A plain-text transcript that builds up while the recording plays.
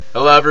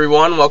Hello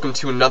everyone, welcome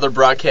to another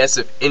broadcast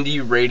of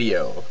Indie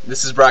Radio.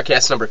 This is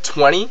broadcast number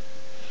 20,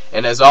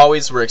 and as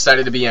always, we're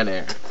excited to be on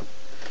air.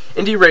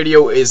 Indie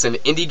Radio is an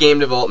indie game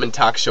development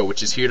talk show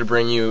which is here to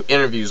bring you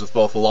interviews with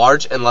both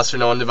large and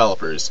lesser-known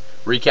developers,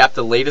 recap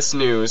the latest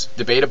news,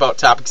 debate about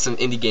topics in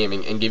indie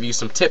gaming, and give you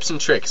some tips and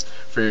tricks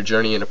for your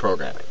journey into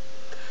programming.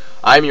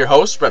 I'm your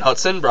host, Brett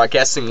Hudson,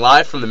 broadcasting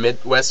live from the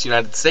Midwest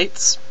United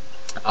States.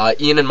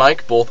 Ian and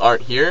Mike both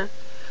aren't here,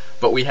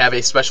 but we have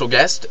a special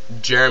guest,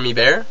 Jeremy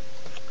Beare.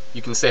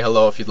 You can say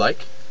hello if you'd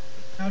like.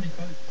 Howdy,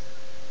 folks.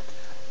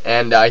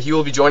 And he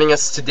will be joining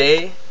us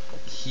today.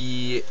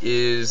 He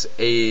is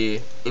a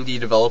indie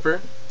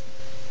developer.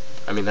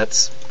 I mean,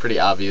 that's pretty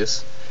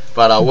obvious.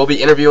 But we'll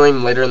be interviewing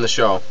him later in the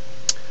show.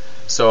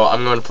 So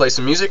I'm going to play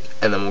some music,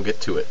 and then we'll get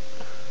to it.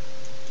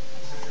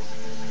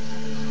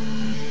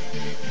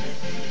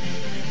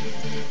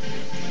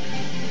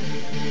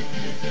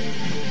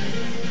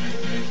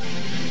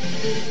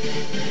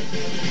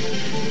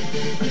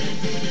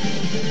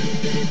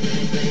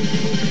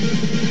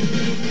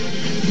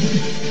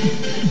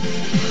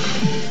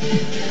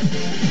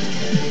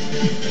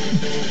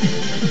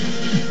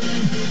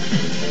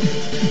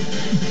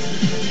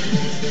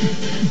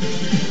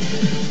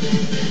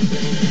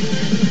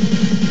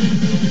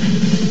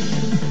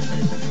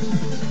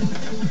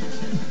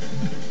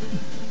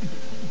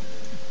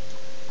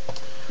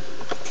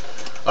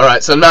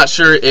 Alright, so I'm not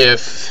sure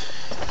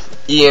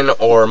if Ian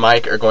or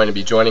Mike are going to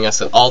be joining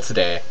us at all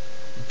today,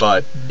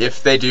 but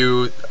if they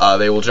do,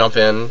 they will jump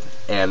in,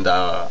 and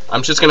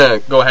I'm just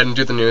going to go ahead and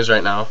do the news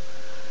right now.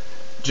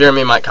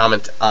 Jeremy might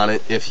comment on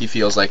it if he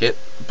feels like it,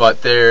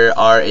 but there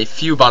are a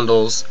few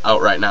bundles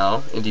out right now,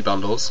 indie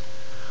bundles,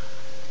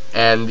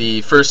 and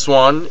the first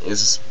one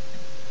is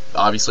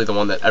obviously the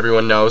one that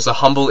everyone knows, the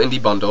Humble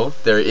Indie Bundle.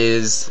 There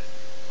is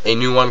a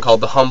new one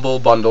called the Humble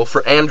Bundle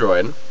for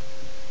Android.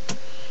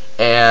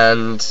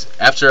 And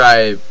after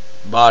I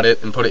bought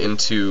it and put it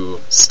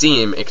into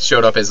Steam, it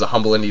showed up as the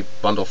Humble Indie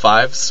Bundle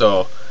 5,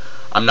 so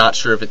I'm not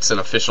sure if it's an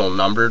official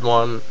numbered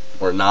one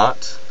or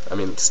not. I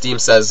mean, Steam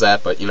says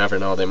that, but you never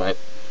know, they might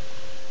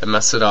have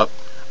messed it up.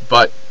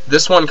 But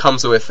this one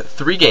comes with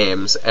 3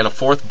 games and a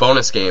 4th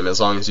bonus game as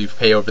long as you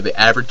pay over the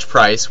average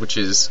price, which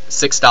is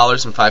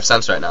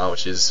 $6.05 right now,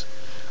 which is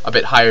a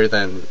bit higher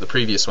than the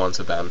previous ones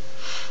have been.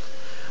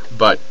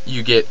 But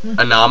you get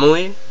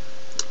Anomaly,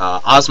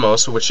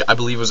 Osmos, which I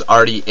believe was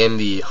already in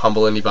the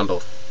Humble Indie Bundle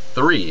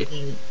 3.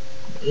 It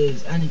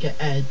is, and you get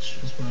Edge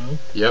as well.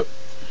 Yep.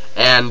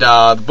 And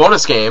the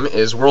bonus game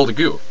is World of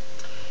Goo.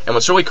 And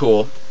what's really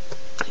cool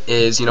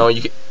is,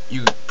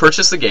 you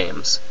purchase the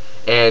games,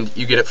 and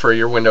you get it for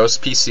your Windows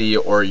PC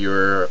or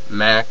your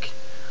Mac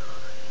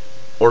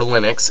or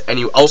Linux, and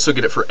you also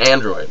get it for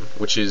Android,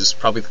 which is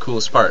probably the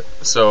coolest part.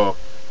 So,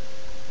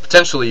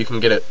 potentially you can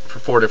get it for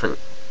 4 different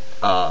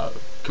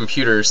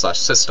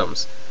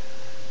computers/systems.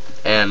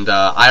 And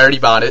I already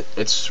bought it.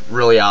 It's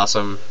really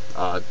awesome.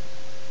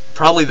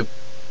 Probably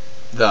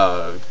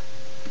the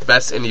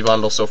best indie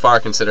bundle so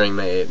far, considering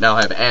they now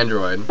have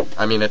Android.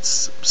 I mean,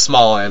 it's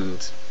small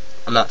and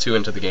I'm not too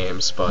into the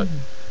games, but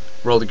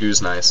World of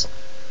Goo's nice.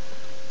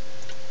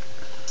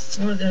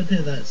 I like the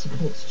idea that it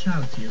supports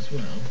charity as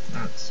well.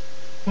 That's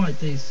quite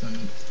decent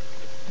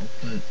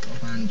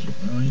of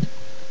Android.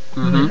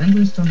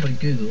 Android's done by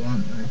Google,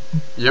 aren't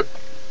they? Yep.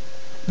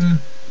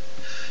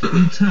 You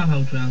can tell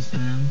how drowsy I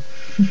am.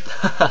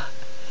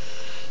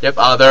 Yep,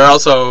 there are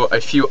also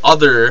a few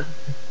other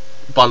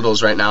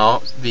bundles right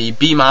now. The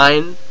Be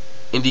Mine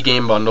Indie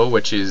Game Bundle,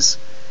 which is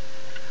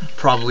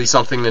probably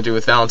something to do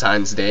with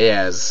Valentine's Day,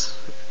 as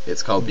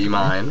it's called Be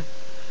Mine.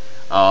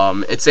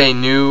 It's a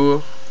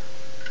new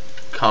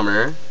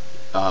comer,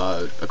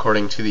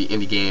 according to the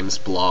Indie Games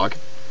blog,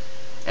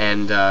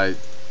 and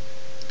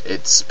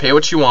it's pay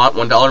what you want,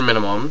 $1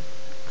 minimum,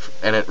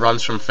 and it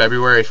runs from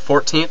February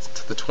 14th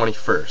to the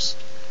 21st.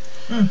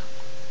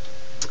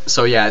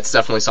 So yeah, it's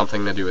definitely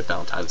something to do with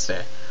Valentine's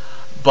Day.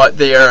 But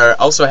they are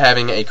also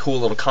having a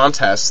cool little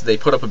contest. They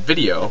put up a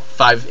video,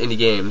 5 indie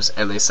games,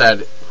 and they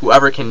said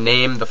whoever can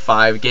name the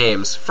 5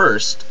 games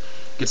first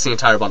gets the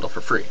entire bundle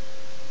for free.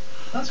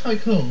 That's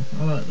quite cool.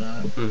 I like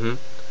that.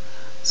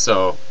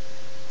 So,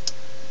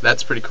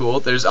 that's pretty cool.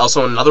 There's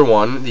also another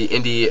one, the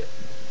Indie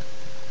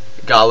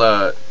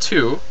Gala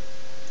 2.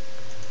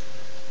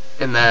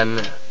 And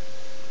then...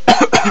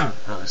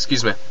 oh,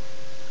 excuse me.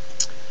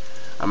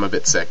 I'm a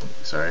bit sick,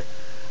 sorry.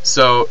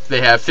 So,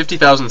 they have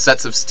 50,000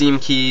 sets of Steam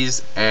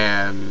keys,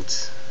 and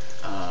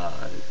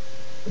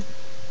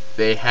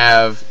they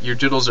have Your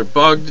Doodles Are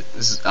Bugged,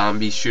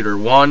 Zombie Shooter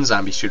 1,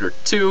 Zombie Shooter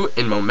 2,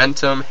 In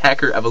Momentum,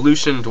 Hacker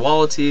Evolution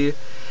Duality,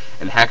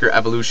 and Hacker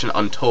Evolution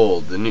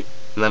Untold. And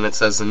then it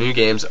says the new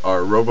games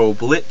are Robo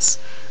Blitz,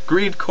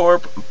 Greed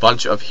Corp,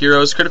 Bunch of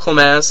Heroes, Critical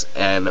Mass,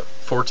 and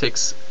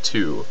Vortex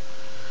 2.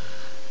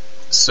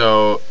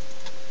 So,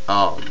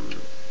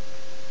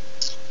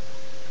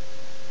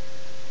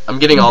 I'm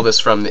getting all this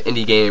from the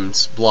Indie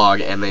Games blog,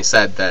 and they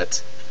said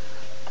that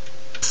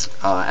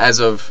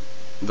as of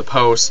the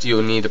post,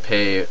 you'll need to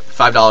pay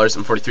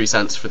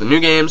 $5.43 for the new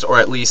games, or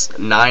at least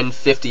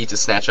 $9.50 to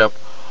snatch up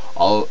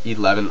all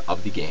 11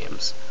 of the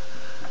games.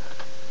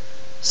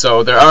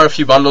 So there are a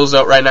few bundles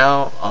out right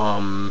now.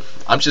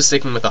 I'm just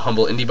sticking with the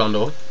Humble Indie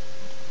Bundle.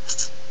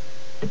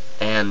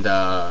 And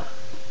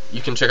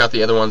you can check out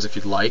the other ones if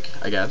you'd like,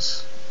 I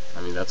guess.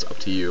 I mean, that's up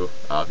to you,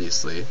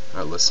 obviously,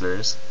 our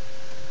listeners.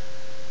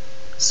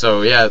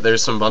 So yeah,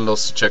 there's some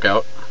bundles to check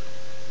out.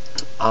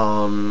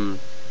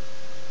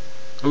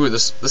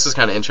 This is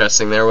kind of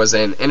interesting. There was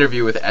an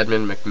interview with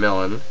Edmund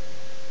McMillan.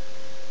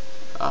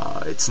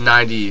 It's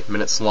 90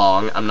 minutes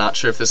long. I'm not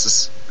sure if this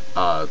is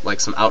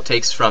like some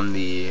outtakes from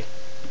the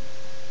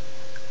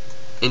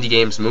Indie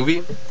Games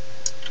movie,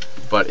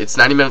 but it's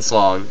 90 minutes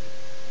long.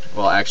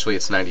 Well, actually,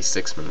 it's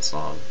 96 minutes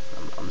long.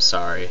 I'm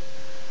sorry.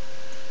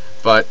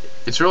 But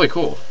it's really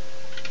cool.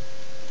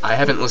 I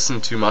haven't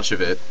listened to much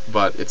of it,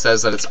 but it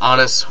says that it's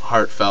honest,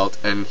 heartfelt,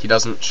 and he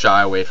doesn't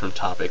shy away from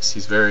topics.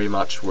 He's very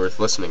much worth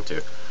listening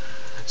to.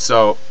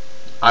 So,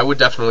 I would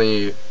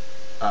definitely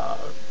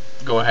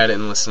go ahead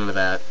and listen to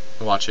that.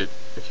 Watch it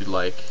if you'd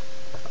like.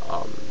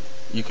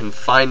 You can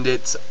find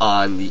it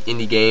on the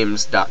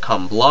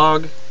indiegames.com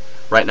blog.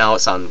 Right now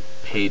it's on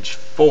page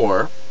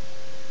 4.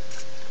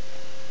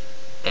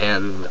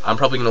 And I'm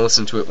probably going to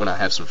listen to it when I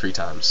have some free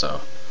time,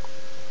 so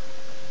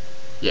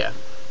yeah.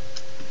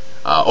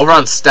 Over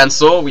on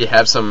Stencil, we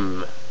have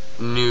some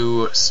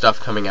new stuff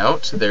coming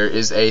out. There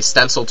is a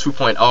Stencil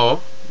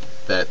 2.0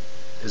 that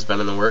has been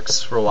in the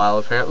works for a while,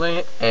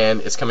 apparently, and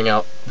it's coming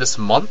out this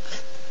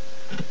month,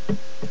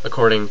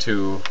 according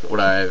to what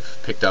I've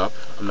picked up.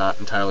 I'm not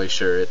entirely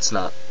sure. It's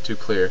not too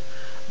clear.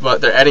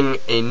 But they're adding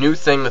a new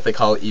thing that they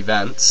call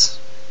events.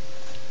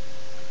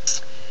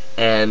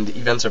 And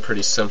events are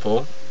pretty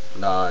simple.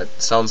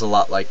 It sounds a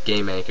lot like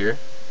Game Maker.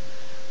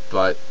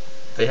 But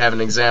they have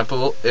an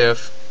example.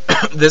 If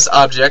this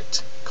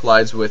object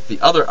collides with the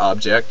other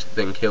object,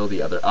 then kill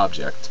the other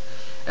object.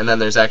 And then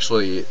there's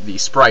actually the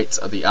sprites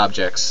of the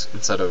objects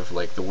instead of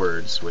like the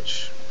words,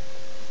 which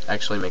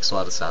actually makes a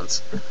lot of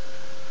sense.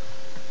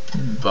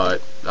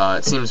 But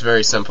it seems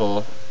very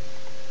simple.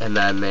 And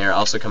then they're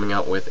also coming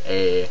out with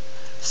a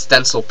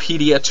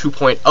Stencilpedia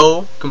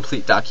 2.0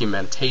 complete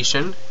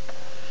documentation.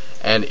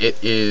 And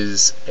it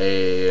is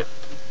a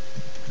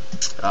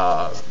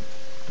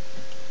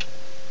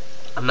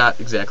I'm not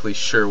exactly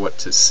sure what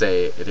to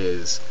say it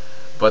is,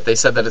 but they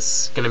said that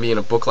it's going to be in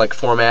a book-like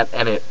format,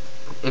 and it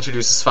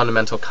introduces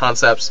fundamental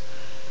concepts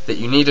that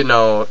you need to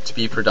know to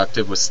be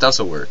productive with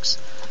Stencilworks.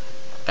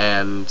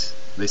 And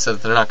they said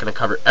that they're not going to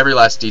cover every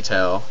last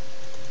detail,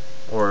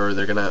 or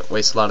they're going to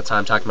waste a lot of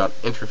time talking about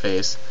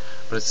interface,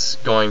 but it's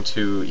going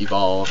to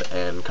evolve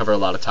and cover a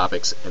lot of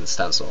topics in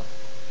Stencil.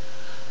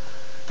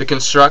 The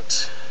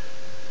Construct,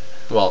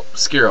 well,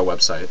 Skira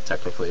website,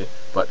 technically,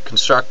 but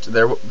Construct,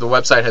 the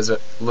website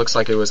looks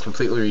like it was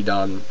completely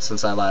redone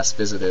since I last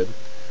visited,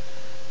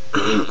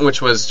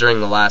 which was during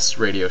the last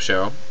radio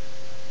show.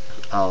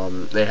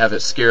 They have a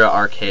Skira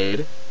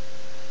Arcade.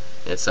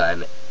 It's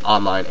an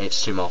online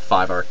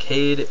HTML5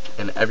 arcade,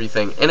 and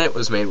everything in it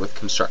was made with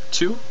Construct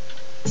 2.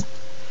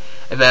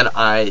 And then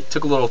I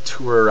took a little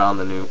tour around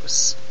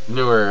the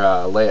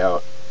newer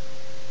layout.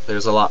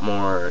 There's a lot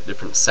more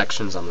different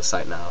sections on the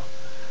site now.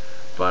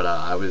 But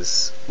I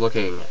was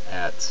looking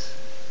at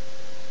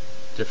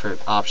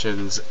different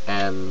options,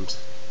 and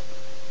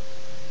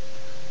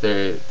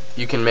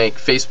you can make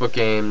Facebook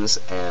games,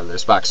 and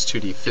there's Box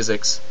 2D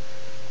Physics,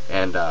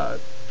 and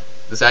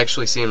this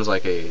actually seems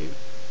like a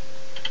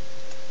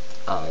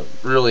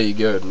really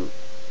good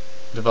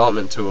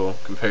development tool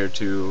compared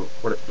to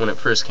when it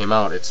first came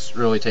out. It's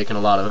really taken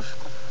a lot of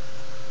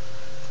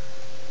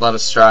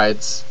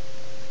strides,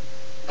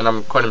 and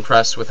I'm quite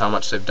impressed with how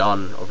much they've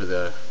done over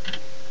the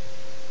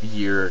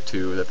year or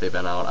two that they've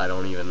been out. I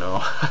don't even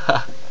know.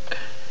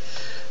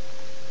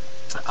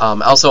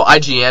 Also,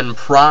 IGN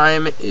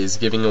Prime is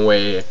giving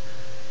away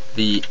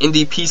the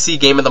Indie PC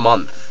Game of the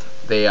Month.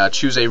 They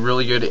choose a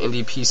really good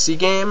Indie PC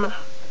game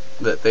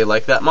that they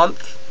like that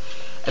month,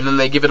 and then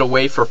they give it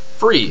away for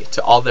free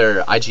to all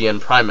their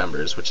IGN Prime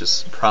members, which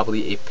is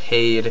probably a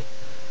paid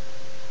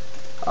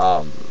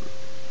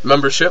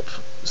membership.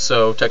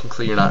 So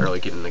technically you're not really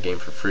getting the game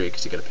for free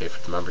because you got to pay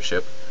for the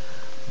membership.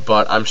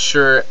 But I'm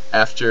sure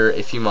after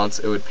a few months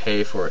it would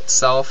pay for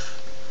itself,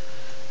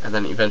 and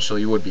then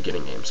eventually you would be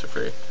getting games for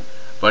free.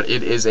 But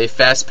it is a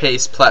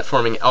fast-paced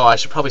platforming... Oh, I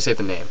should probably say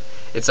the name.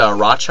 It's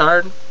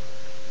Rochard,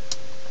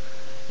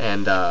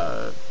 and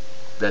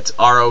that's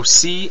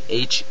Rochard,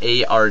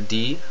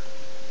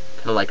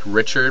 kind of like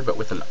Richard, but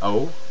with an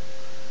O.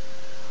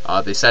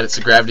 They said it's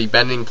a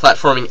gravity-bending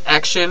platforming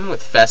action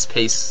with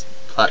fast-paced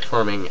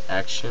platforming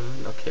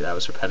action. Okay, that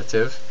was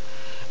repetitive.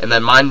 And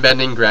then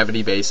mind-bending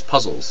gravity-based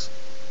puzzles.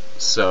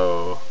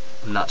 So,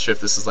 I'm not sure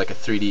if this is like a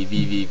 3D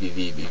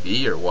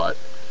VV or what.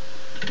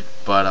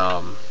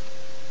 But,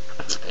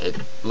 it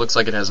looks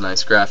like it has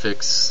nice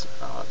graphics.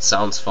 It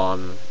sounds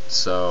fun.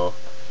 So,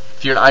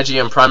 if you're an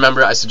IGN Prime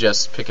member, I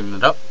suggest picking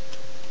it up.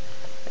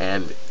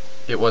 And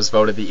it was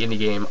voted the Indie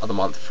Game of the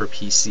Month for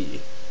PC.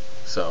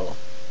 So,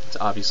 it's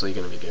obviously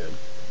going to be good.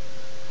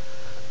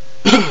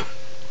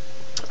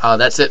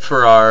 That's it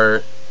for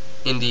our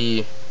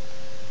Indie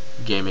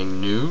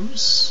gaming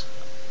news,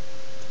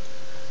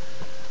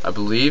 I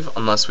believe,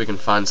 unless we can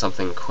find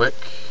something quick.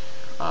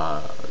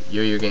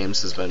 Yo-Yo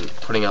Games has been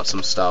putting out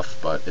some stuff,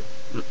 but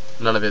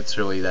none of it's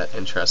really that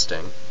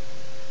interesting.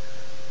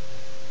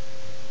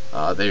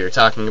 They are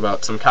talking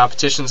about some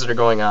competitions that are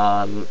going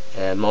on,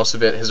 and most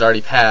of it has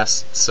already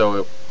passed.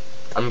 So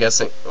I'm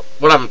guessing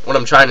what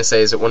I'm trying to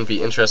say is it wouldn't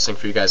be interesting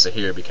for you guys to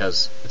hear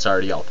because it's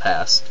already all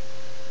passed.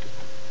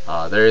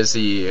 There is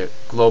the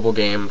global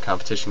game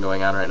competition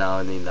going on right now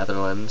in the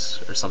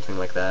Netherlands or something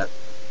like that.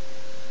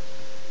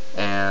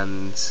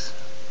 And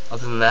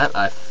other than that,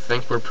 I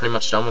think we're pretty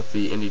much done with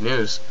the indie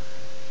news.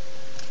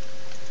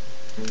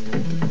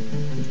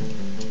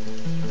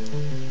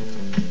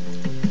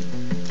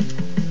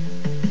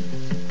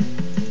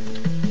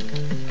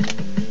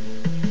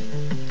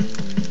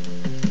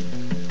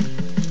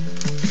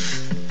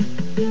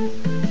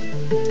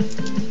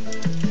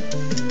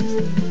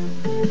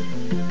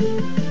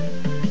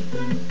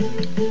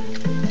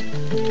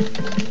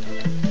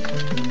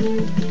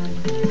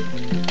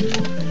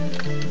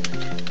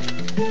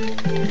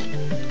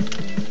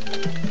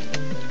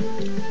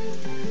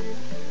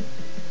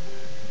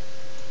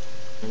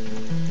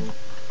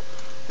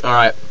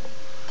 Alright,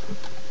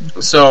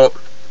 so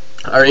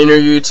our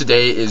interview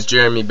today is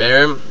Jeremy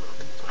Beare.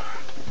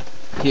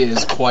 He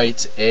is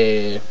quite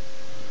a,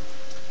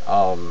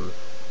 I'm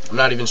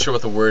not even sure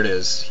what the word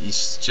is.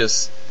 He's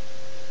just...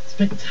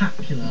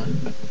 spectacular.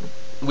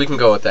 We can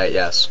go with that,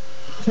 yes.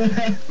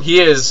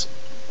 He is,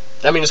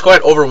 I mean, it's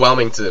quite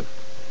overwhelming to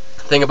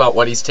think about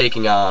what he's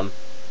taking on.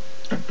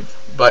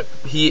 But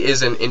he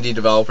is an indie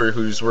developer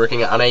who's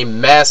working on a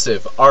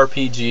massive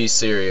RPG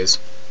series.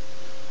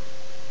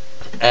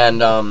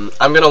 And I'm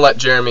going to let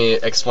Jeremy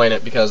explain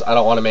it because I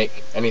don't want to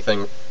make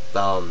anything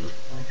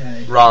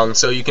wrong.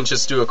 So you can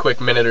just do a quick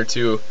minute or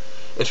two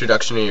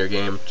introduction of your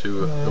game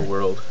to the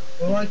world.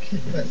 Well, like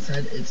that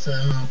said, it's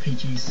an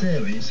RPG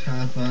series.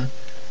 However,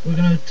 we're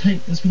going to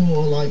take this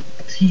more like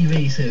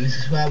TV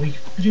series where we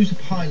produce a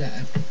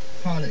pilot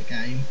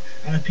game,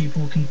 and if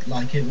people can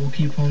like it, we'll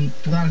keep on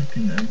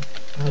developing them.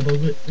 But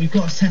we've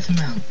got a set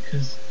amount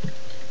because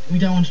we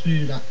don't want to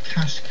do like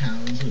cash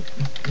cows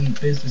in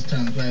business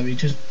terms where we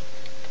just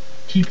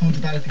keep on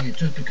developing it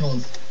just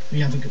because we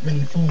have a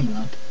winning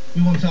formula.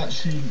 We want to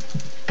actually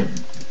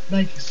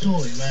make a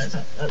story where it's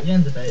at the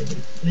end of it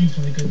leaves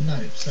on a good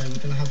note. So we're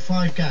going to have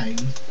 5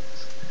 games,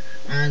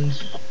 and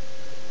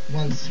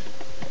once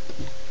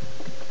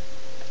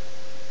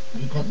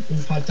we've got all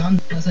 5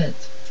 done, that's it.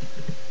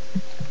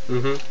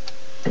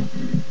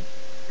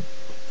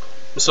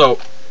 So,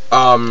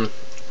 I'm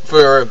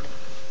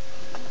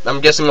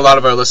guessing a lot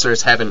of our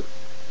listeners haven't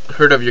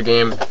heard of your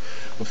game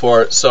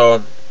before,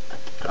 so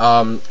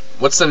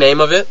what's the name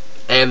of it?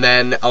 And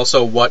then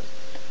also what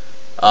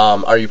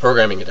are you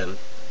programming it in?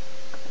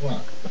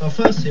 Well,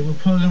 firstly, we're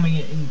programming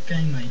it in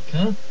Game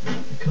Maker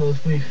because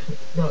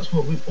that's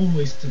what we've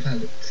always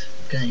developed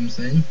games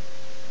in,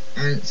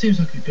 and it seems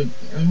like a good.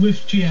 And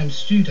with GM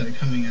Studio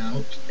coming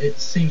out, it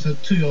seems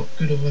like too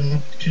good of an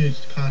opportunity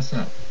to pass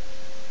up.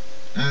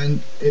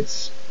 And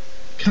it's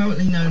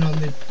currently known on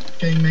the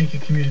Game Maker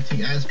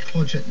community as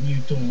Project New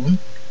Dawn.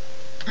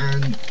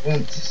 And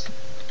once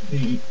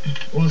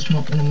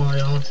one of my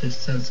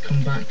artists has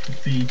come back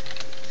with the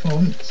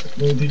font,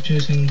 we'll be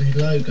choosing the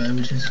logo,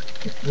 which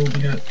will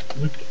be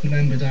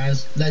remembered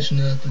as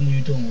Legend of the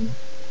New Dawn.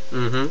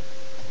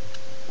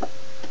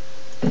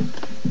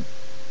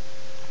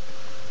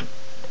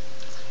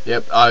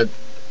 Yep.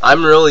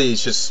 I'm really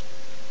just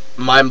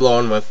mind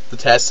blown with the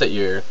test that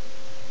you've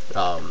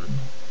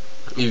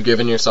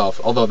given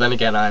yourself. Although then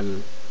again,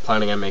 I'm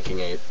planning on making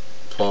a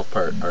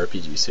 12-part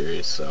RPG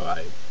series, so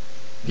I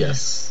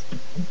guess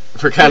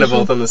we're kind of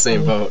both on the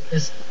same boat.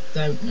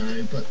 Don't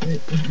know, but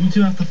we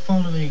do have the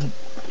following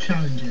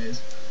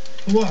challenges.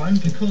 For one,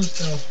 because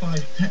there are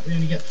we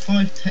only get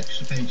 5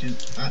 texture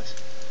pages at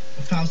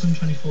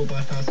 1024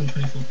 by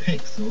 1024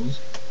 pixels.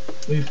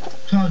 We've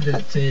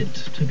targeted it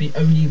to be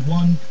only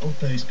one of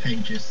those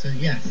pages. So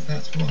yes,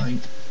 that's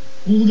right.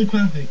 All the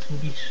graphics will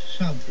be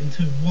shoved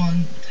into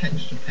one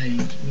texture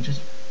page, which is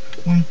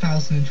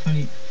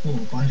 1024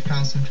 by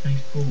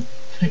 1024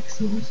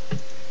 pixels.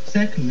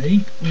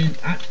 Secondly,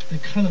 the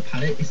colour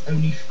palette is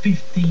only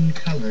 15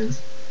 colours,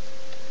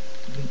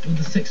 with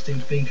the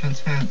 16th being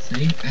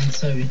transparency, and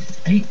so it is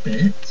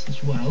 8-bit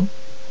as well.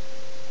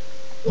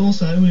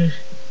 Also,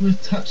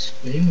 with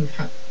touchscreen,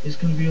 it's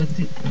going to be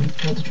we've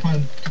got to try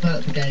and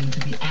develop the game to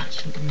be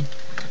actually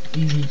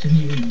easy to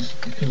use,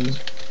 because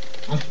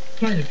I've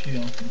played a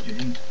few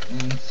RPGs,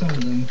 and some of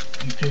them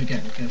you do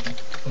get together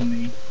from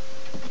me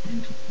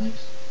into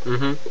place.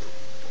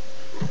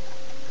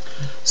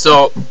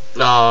 So,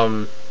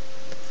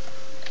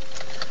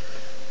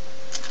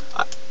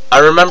 I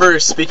remember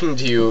speaking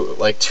to you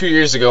like 2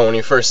 years ago when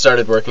you first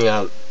started working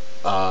on,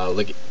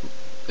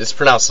 it's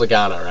pronounced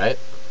Legana, right?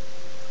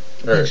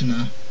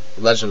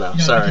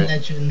 Legana, sorry. Like a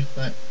legend,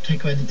 but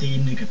take away the D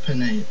and you could put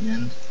an A at the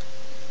end.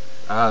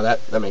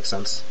 That makes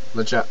sense.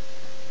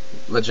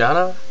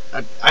 Legana?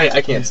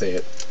 I can't say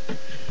it.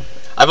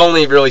 I've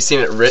only really seen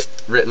it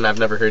written. I've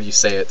never heard you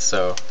say it.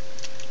 So,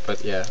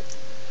 but yeah.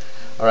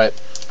 All right.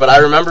 But I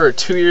remember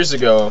 2 years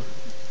ago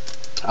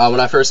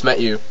when I first met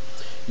you,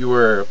 you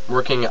were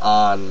working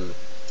on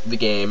the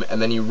game,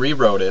 and then you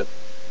rewrote it,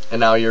 and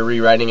now you're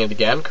rewriting it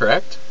again.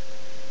 Correct?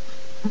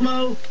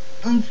 Well,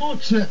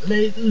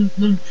 unfortunately,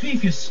 the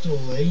previous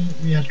story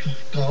we had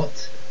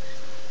got,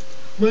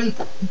 when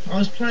I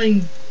was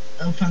playing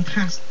a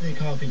fantastic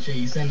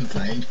RPG,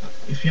 Xenoblade.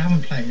 If you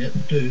haven't played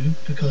it, do,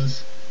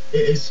 because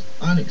it is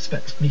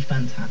unexpectedly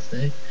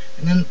fantastic.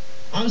 And then,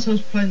 as I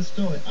was playing the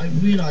story, I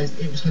realised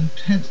it was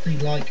intensely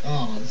like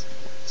ours,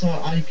 so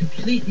I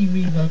completely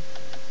rewrote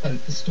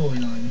the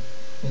storyline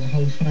for the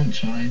whole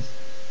franchise.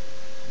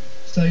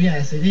 So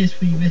yes, it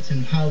is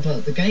rewritten.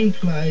 However, the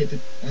gameplay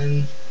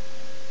and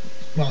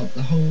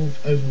the whole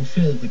overall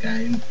feel of the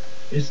game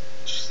is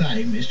the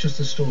same. It's just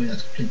a story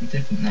that's completely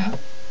different now.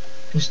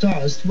 For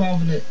starters,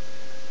 rather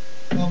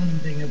than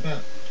being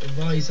about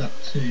a rise up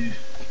to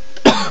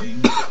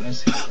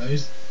as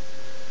heroes,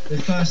 the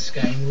first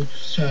game will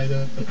show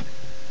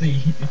the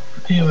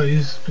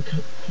heroes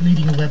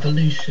leading a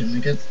revolution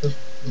against the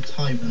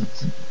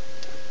tyrants.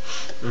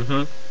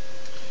 Mm-hmm.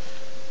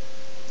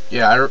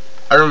 Yeah,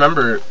 I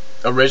remember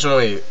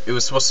originally it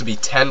was supposed to be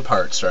 10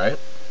 parts, right?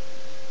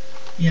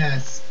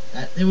 Yes,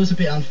 it was a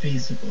bit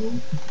unfeasible,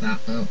 that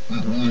I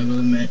will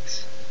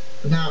admit.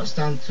 But now it's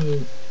down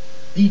to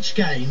each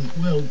game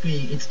will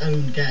be its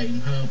own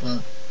game.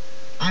 However,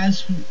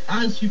 as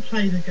you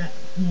play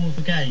all of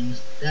the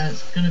games,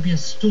 there's going to be a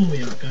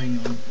story arc going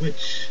on,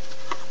 which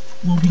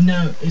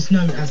is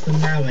known as the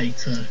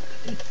narrator.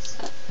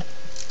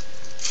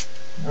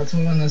 That's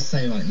all I'm going to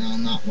say right now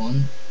on that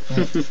one.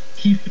 But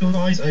keep your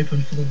eyes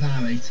open for the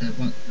narrator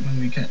when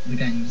we get the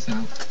games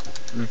out.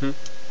 Mm-hmm.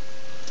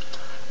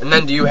 And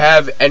then, do you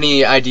have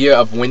any idea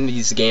of when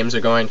these games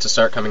are going to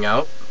start coming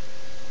out?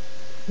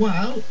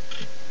 Well,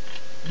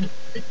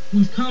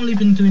 we've currently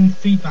been doing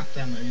feedback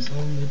demos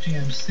on the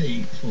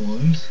GMC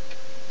forums,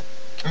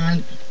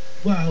 and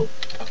well,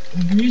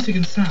 music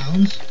and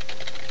sounds.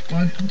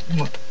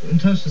 In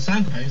terms of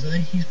sound composer,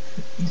 he's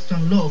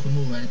done a lot of them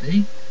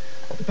already.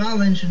 The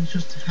battle engine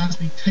just has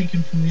to be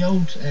taken from the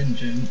old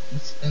engine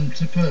and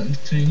to put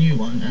into a new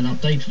one and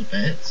updated a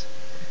bit,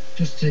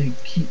 just to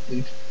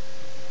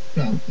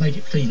make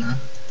it cleaner.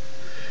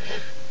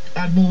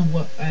 Add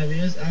more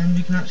areas, and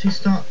we can actually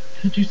start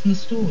producing the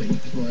story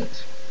for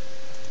it.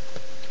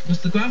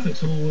 Because the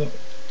graphics are all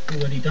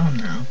already done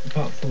now,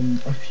 apart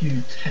from a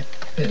few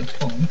bit of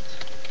font.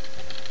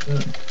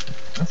 But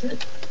that's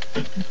it.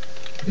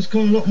 It's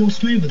gone a lot more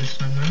smoother this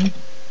time round.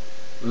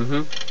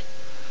 Mm-hmm.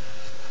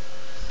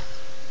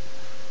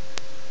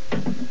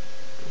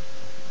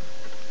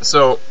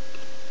 So,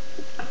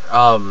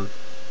 I'm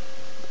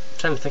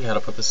trying to think how to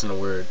put this into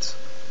words.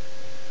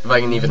 If I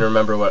can even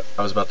remember what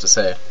I was about to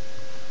say.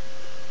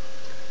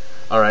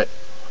 Alright,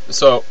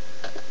 so,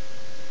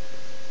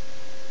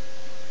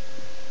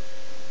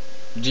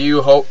 do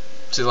you hope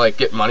to,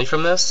 get money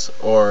from this?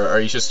 Or are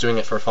you just doing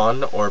it for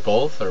fun? Or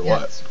both? Or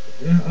what?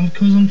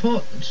 Because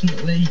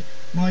unfortunately,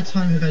 my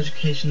time of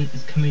education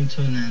is coming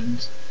to an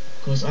end.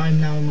 Because I'm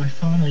now in my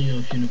final year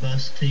of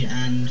university,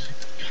 and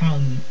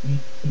come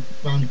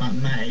round about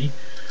May,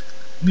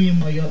 me and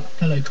my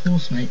fellow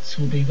course mates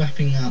will be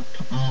wrapping up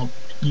our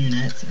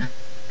unit,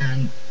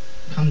 and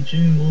come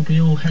June we'll be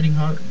all heading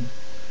home.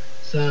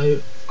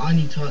 So I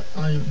need to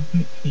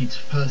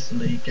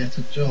personally get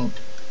a job,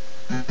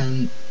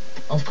 and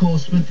of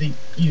course with the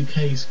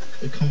UK's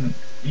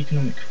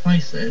economic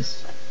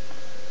crisis,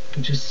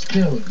 which is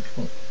still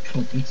a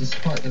problem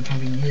despite them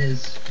having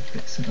years to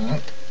fix it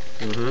up.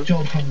 Mm-hmm.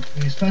 Job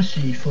hunting,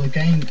 especially for the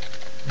game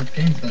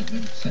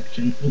development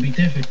section, will be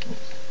difficult.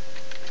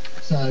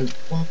 So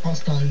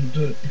whilst I'm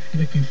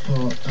looking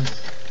for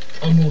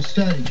a more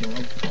sturdy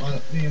job,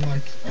 I'll be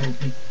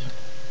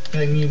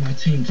getting me and my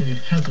team to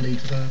heavily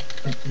develop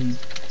these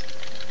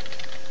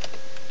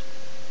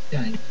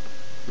games,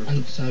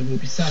 and so we'll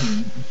be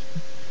selling.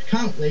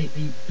 Currently,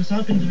 because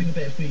I've been doing a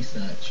bit of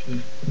research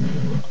with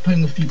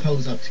putting a few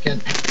polls up to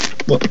get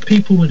what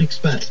people would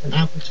expect an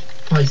average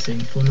pricing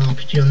for an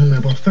RPG on the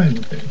mobile phone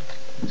would be.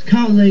 So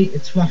currently,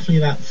 it's roughly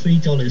about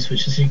 $3,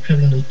 which is the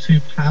equivalent of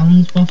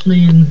 £2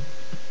 roughly in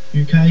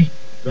UK.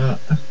 But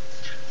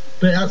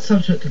that's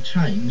subject to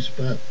change.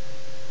 But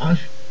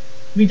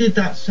we did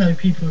that so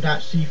people would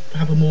actually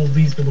have a more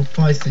reasonable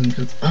pricing.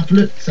 Because I've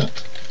looked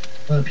at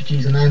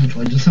RPGs on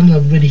Android, and some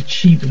of them are really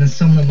cheap, and then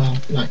some of them are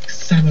like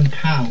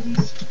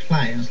 £7 to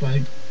play. And it's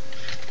like,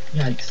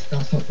 yikes,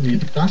 that's not going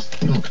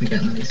to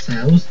get many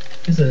sales,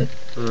 is it?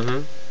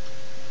 Mm-hmm.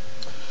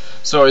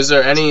 So, is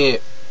there any,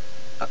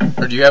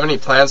 or do you have any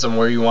plans on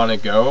where you want to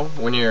go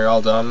when you're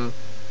all done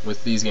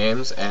with these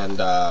games and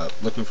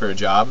looking for a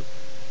job?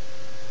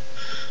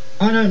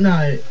 I don't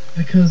know,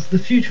 because the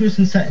future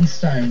isn't set in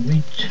stone.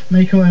 We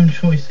make our own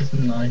choices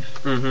in life.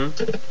 Mm-hmm.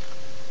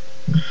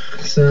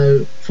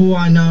 So, for all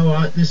I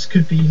know, this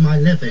could be my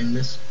living.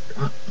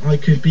 I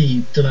could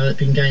be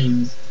developing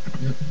games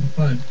on my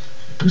phone.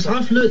 Because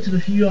I've looked at a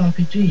few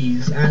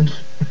RPGs, and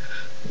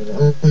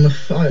on the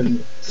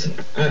phone,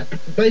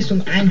 based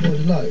on Android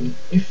alone,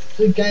 if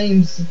the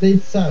games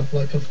did sell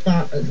like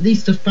at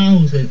least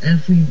 1,000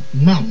 every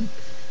month,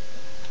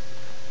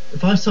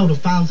 if I sold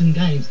 1,000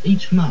 games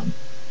each month,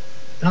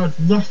 that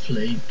would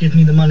roughly give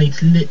me the money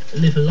to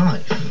live a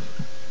life.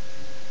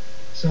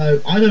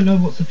 So I don't know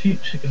what's the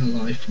future going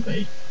to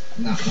be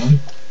on that one.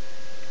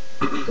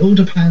 It all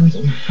depends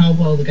on how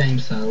well the game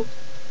sells.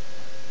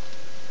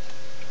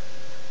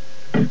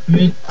 I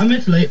mean,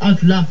 admittedly,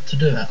 I'd love to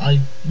do it.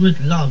 I would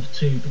love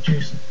to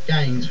produce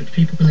games which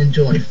people can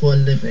enjoy for a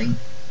living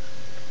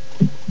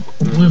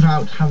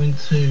without having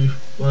to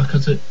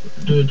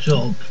do a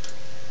job.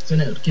 So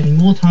it would give me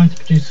more time to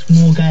produce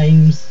more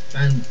games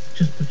and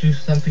just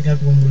produce something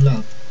everyone will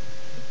love.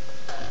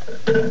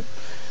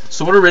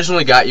 So what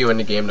originally got you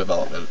into game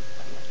development?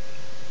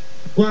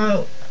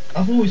 Well,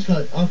 I've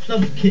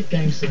loved kit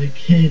games as a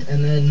kid,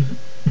 and then,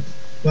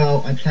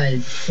 well, I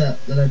played the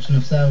Legend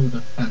of Zelda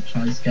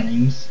franchise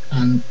games,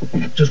 and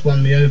it just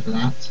won me over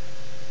that.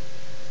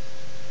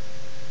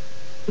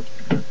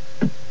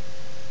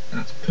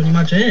 That's pretty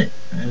much it,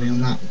 really,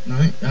 on that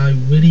night. I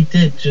really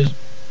did just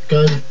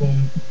go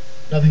from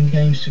loving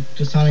games to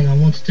deciding I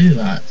want to do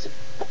that.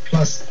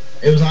 Plus,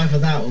 it was either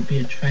that or be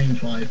a train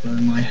driver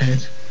in my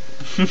head.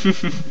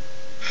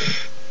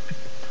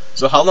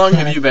 So how long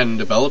have you been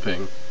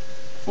developing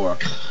for?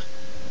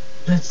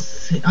 Let's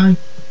see,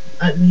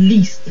 at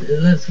least,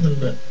 let's have a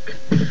look.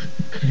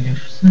 Okay,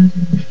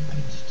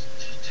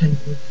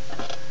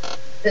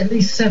 at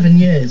least 7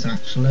 years,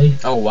 actually.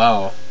 Oh,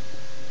 wow.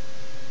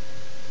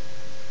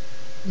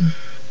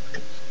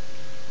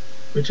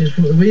 Which is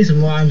the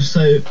reason why I'm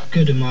so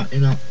good in my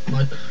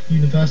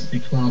university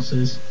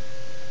classes,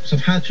 because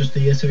I've had just the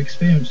years of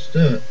experience to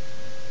do it.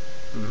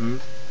 Mm-hmm.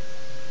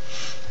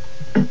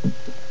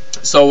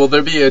 So will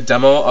there be a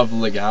demo of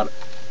Legenda?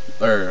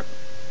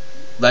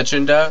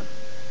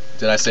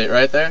 Did I say it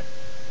right there?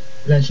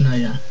 Legenda,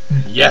 yeah.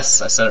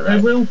 Yes, I said it right.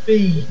 There will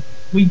be.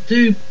 We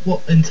do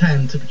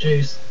intend to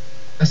produce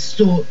a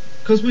store,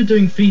 because we're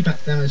doing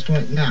feedback demos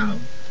right now,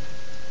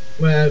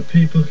 where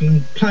people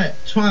can try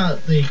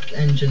out the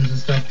engines and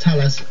stuff,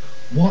 tell us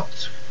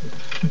what,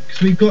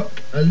 because we've got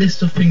a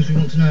list of things we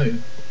want to know,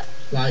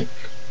 like,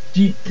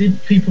 did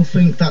people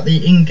think that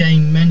the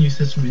in-game menu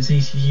system is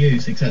easy to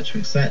use, etc,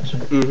 etc.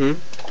 Mm-hmm.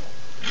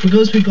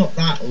 Because we've got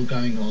that all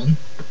going on,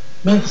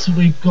 once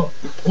we've got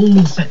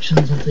all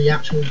sections of the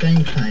actual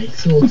gameplay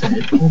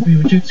sorted, we'll be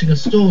producing a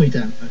story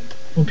demo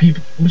for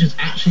people, which is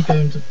actually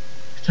going to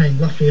contain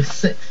roughly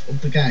 1/6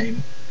 of the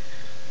game.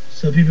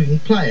 So people can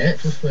play it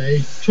for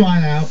free, try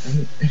it out,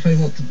 and if they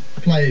want to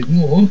play it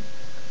more,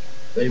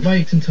 they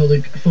wait until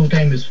the full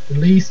game is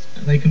released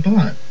and they can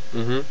buy it.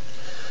 Mm-hmm.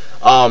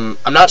 I'm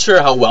not sure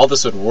how well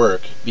this would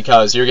work,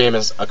 because your game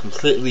is a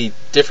completely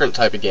different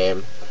type of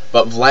game,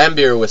 but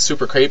Beare with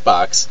Super Crate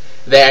Box,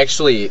 they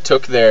actually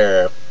took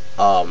their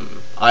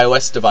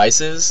iOS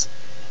devices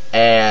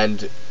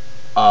and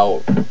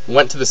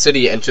went to the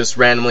city and just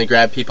randomly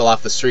grabbed people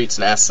off the streets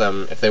and asked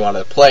them if they wanted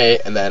to play,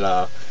 and then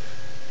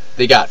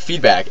they got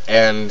feedback,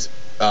 and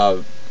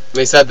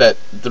they said that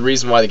the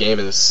reason why the game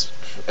is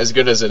as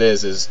good as it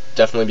is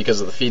definitely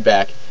because of the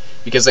feedback,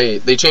 because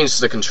they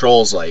changed the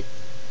controls like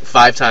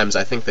 5 times,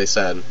 I think they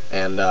said,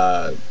 and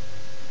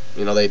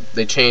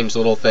they changed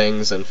little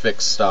things and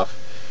fixed stuff.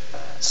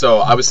 So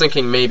I was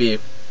thinking maybe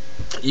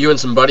you and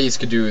some buddies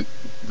could do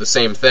the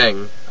same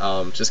thing,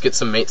 just get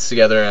some mates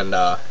together and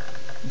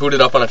boot it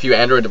up on a few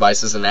Android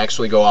devices and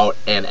actually go out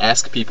and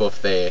ask people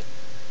if they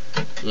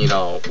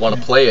want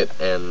to play it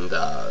and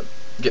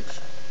get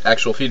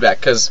actual feedback,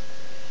 because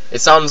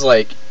it sounds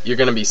like you're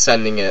going to be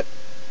sending it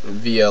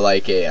via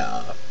like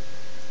a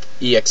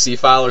exe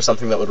file or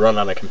something that would run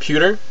on a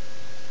computer.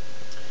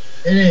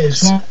 It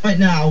is. Right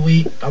now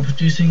we are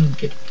producing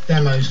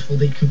demos for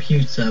the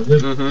computer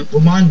with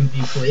reminding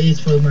people it is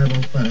for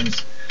mobile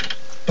phones.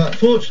 But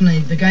fortunately,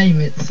 the game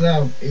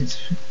itself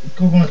it's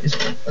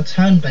a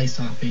turn-based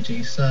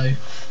RPG, so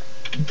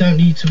you don't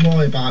need to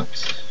worry about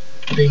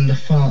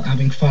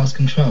having fast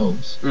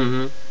controls.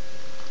 Mm-hmm.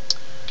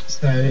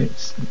 So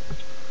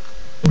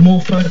we're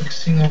more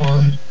focusing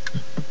on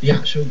the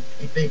actual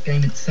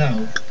game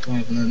itself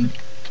rather than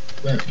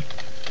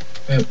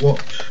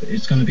what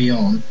it's going to be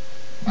on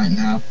right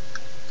now.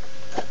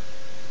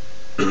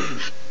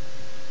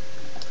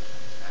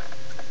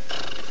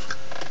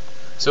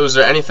 So is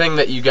there anything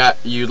that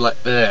you'd like?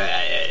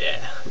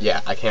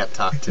 Yeah, I can't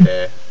talk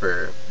today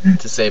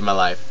to save my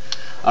life.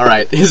 All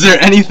right, is there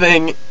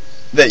anything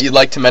that you'd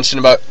like to mention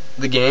about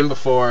the game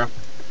before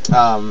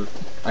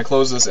I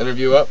close this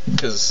interview up?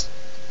 Because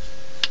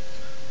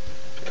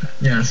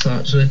so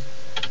actually,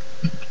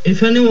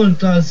 if anyone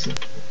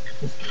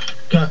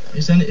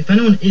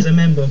is a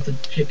member of the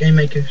Game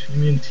Maker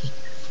community,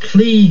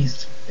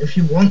 please, if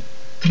you want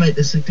to make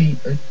this a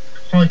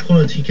high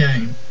quality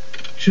game,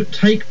 should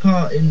take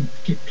part in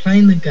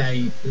playing the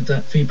game,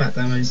 the feedback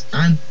demos,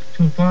 and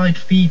provide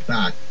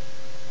feedback.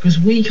 Because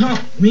me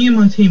and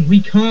my team,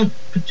 we can't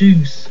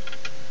produce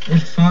a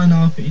fine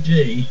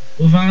RPG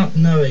without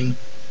knowing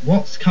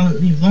what's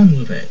currently wrong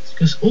with it,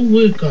 because all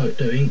we're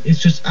doing is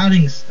just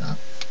adding stuff.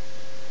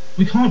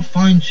 We can't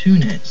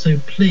fine-tune it, so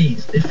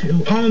please, if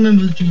you are a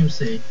member of the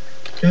GMC,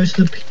 go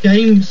to the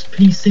Games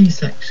PC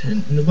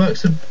section in the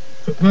Works in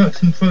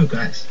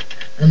Progress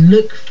and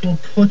look for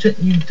Project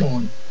New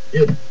Dawn.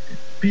 It'll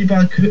be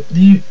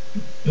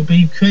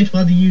created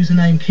by the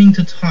username King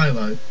to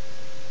Tyro,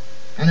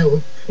 and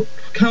it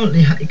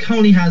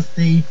currently has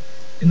in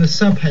the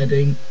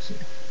subheading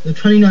the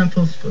 29th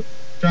of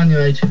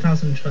January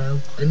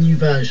 2012 a new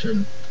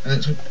version, and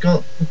it's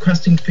got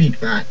requesting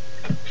feedback.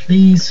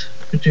 Please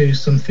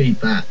produce some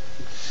feedback.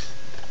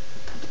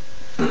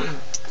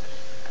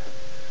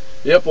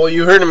 Yep, well,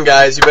 you heard him,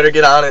 guys. You better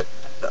get on it.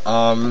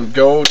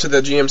 Go to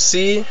the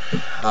GMC,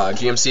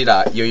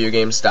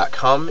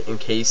 gmc.yoyogames.com, in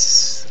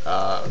case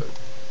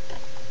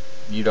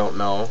you don't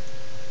know,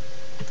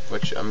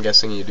 which I'm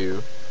guessing you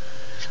do.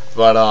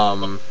 But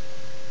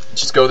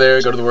just go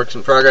there, go to the Works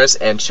in Progress,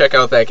 and check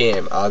out that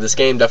game. This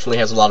game definitely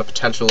has a lot of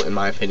potential, in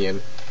my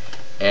opinion.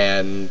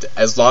 And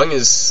as long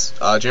as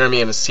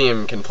Jeremy and his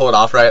team can pull it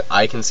off right,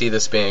 I can see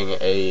this being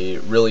a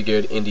really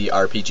good indie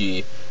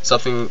RPG.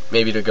 Something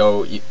maybe to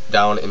go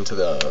down into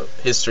the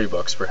history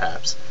books,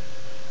 perhaps,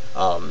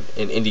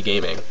 in indie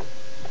gaming.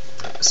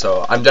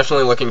 So I'm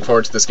definitely looking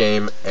forward to this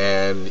game,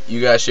 and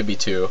you guys should be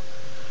too.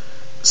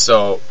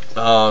 So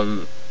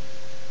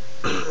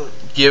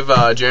give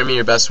Jeremy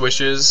your best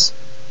wishes,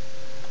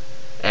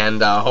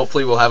 and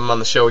hopefully we'll have him on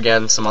the show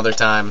again some other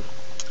time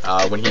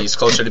when he's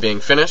closer to being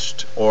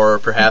finished, or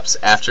perhaps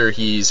after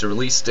he's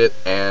released it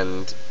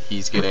and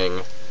he's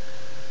getting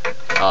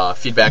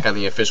feedback on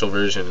the official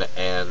version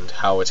and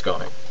how it's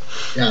going.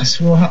 Yes,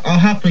 well, I'll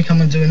happily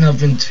come and do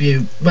another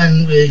interview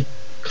when we're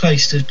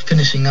close to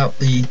finishing up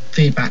the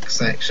feedback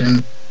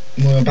section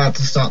and we're about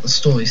to start the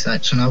story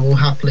section. I will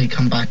happily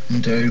come back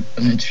and do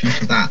an interview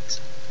for that.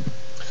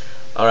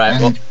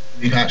 Alright, well,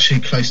 we're actually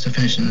close to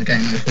finishing the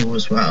game before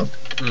as well.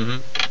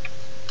 Mm-hmm.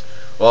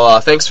 Well,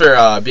 thanks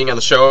for being on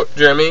the show,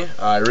 Jeremy.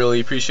 I really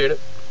appreciate it.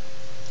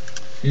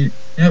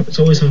 Yep, it's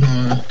always an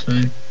honor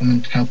to come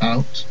and help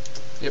out.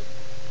 Yep.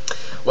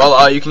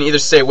 Well, you can either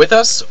stay with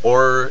us,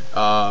 or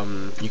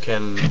you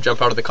can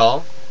jump out of the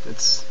call.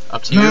 It's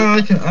up to you.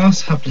 No, I'll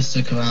have to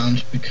stick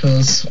around,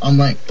 because I'm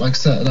like I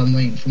said, I'm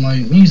waiting for my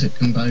music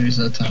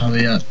composer to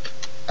hurry up.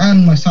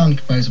 And my sound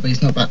composer, but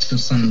he's not back till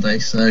Sunday,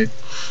 so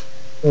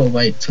we'll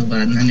wait till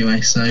then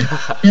anyway, so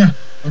yeah.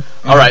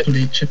 I'll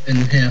happily chip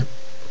in here.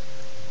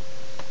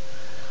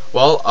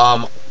 Well,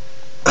 I'm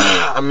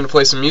going to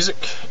play some music,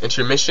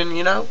 intermission,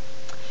 and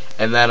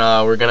then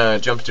we're going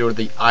to jump to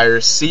the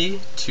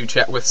IRC to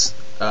chat with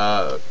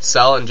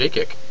Sal and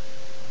J-Kick.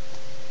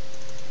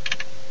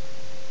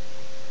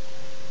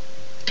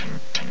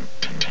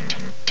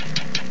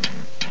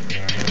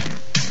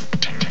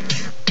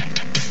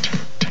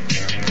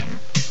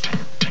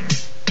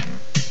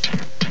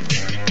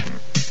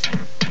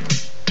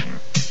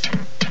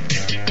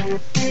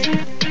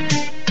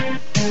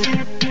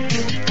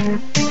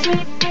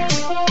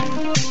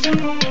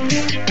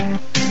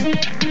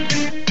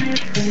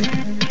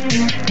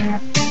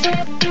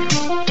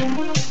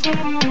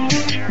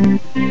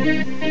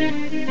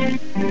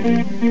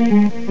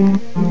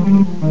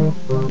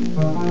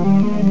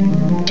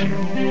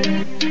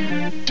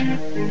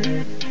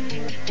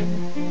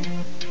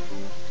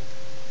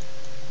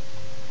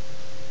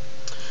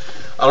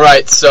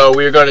 Alright, so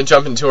we're going to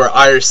jump into our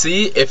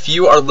IRC. If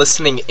you are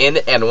listening in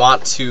and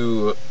want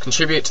to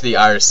contribute to the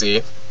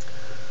IRC,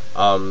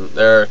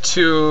 there are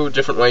two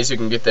different ways you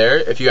can get there.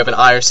 If you have an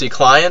IRC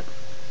client,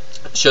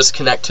 just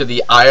connect to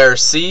the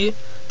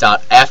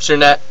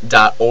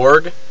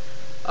irc.afternet.org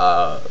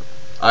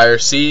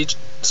IRC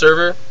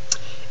server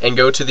and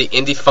go to the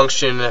Indie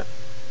Function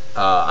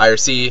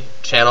IRC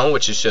channel,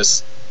 which is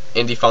just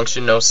Indie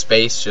Function, no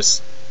space,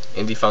 just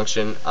Indie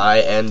Function,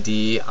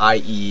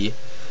 INDIEFUNCTION.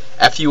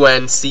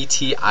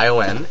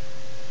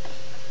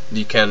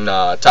 You can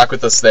talk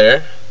with us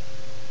there.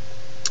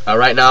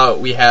 Right now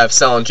we have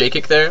Sal and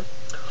J-Kick there.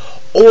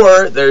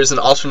 Or there's an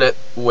alternate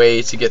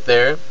way to get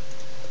there.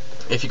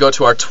 If you go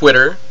to our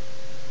Twitter,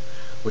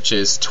 which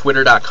is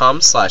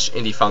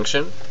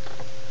twitter.com/indiefunction,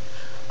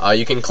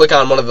 you can click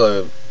on one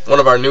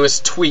of our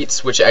newest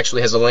tweets, which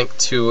actually has a link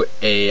to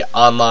a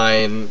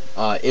online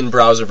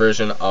in-browser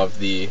version of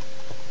the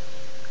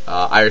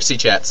IRC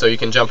chat, so you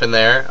can jump in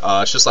there.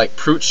 It's just like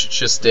Prooch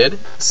just did.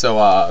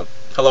 So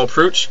hello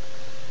Prooch.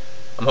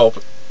 I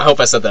hope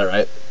I said that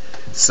right.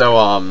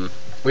 So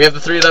we have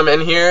the three of them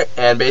in here,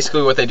 and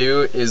basically what they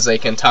do is they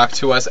can talk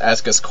to us,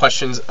 ask us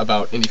questions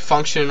about Indie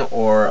Function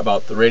or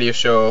about the radio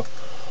show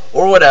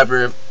or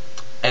whatever,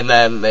 and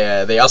then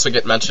they also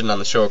get mentioned on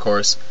the show, of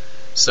course.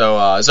 So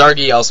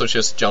Zargi also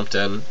just jumped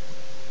in.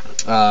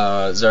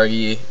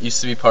 Zargi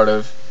used to be part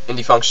of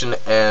Indie Function,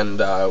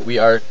 and we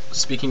are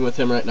speaking with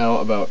him right now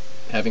about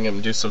having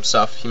him do some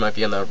stuff. He might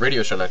be on the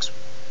radio show next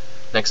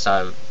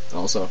time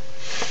also.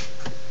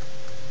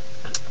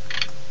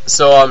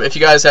 So if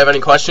you guys have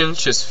any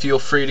questions, just feel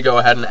free to go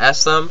ahead and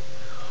ask them.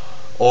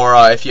 Or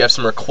if you have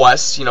some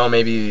requests,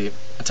 maybe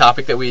a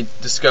topic that we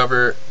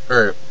discover,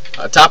 or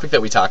a topic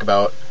that we talk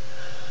about,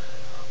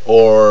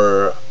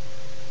 or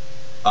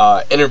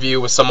interview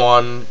with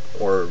someone,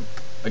 or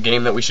a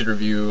game that we should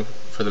review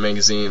for the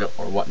magazine,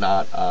 or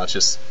whatnot,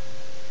 just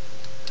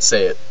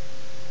say it.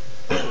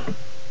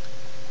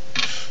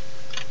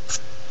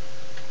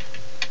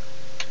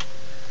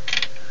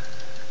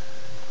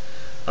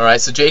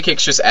 Alright, so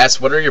J-Kicks just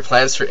asked, what are your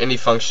plans for Indie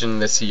Function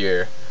this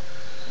year?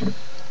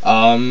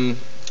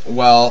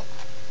 Well...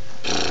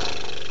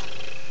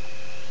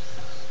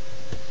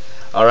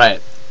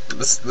 Alright,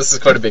 this is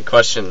quite a big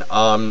question.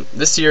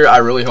 This year I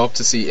really hope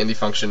to see Indie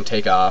Function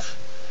take off,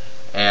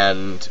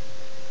 and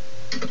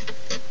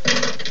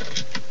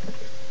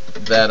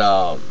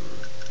that,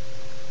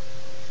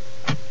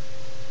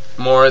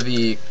 more of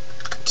the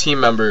team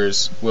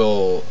members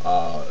will,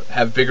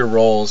 have bigger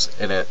roles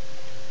in it,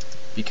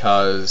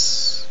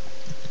 because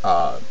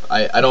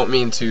I don't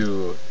mean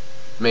to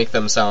make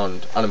them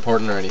sound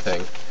unimportant or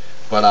anything,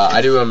 but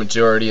I do a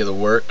majority of the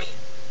work,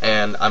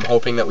 and I'm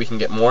hoping that we can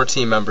get more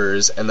team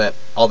members and that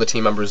all the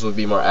team members will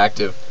be more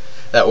active.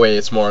 That way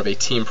it's more of a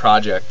team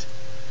project.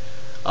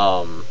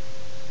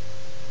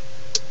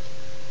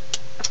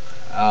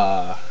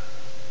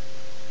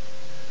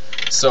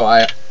 So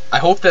I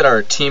hope that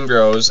our team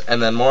grows,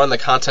 and then more on the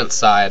content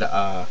side,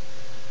 I'm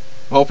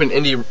hoping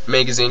Indie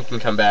Magazine can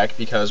come back,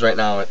 because right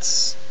now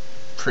it's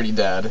pretty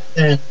dead.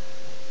 Yeah.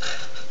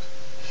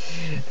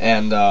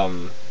 And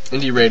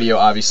Indie Radio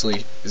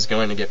obviously is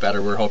going to get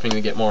better. We're hoping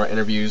to get more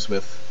interviews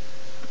with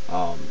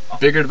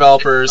bigger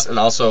developers, and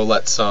also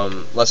let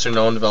some lesser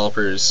known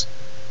developers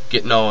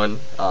get known,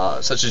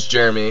 such as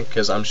Jeremy,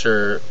 because I'm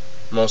sure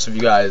most of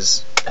you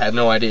guys had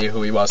no idea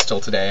who he was till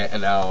today,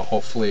 and now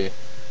hopefully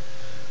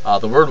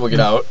the word will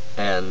get out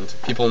and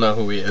people know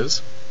who he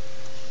is.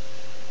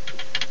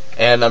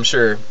 And I'm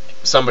sure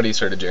somebody's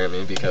heard of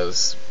Jeremy,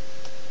 because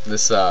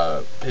this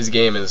his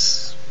game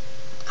is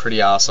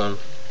pretty awesome.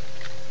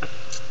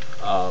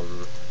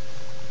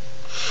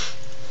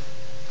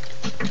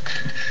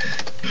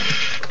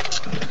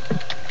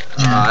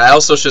 I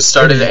also just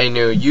started a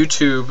new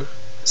YouTube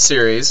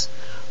series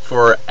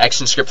for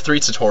ActionScript 3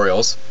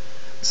 tutorials,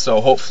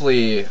 so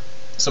hopefully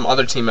some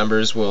other team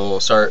members will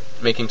start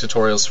making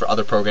tutorials for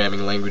other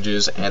programming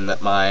languages, and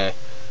that my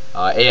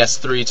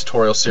AS3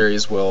 tutorial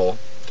series will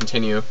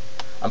continue.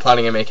 I'm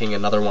planning on making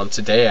another one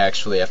today,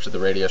 actually, after the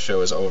radio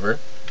show is over.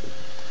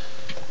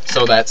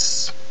 So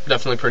that's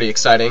definitely pretty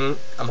exciting.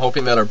 I'm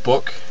hoping that our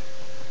book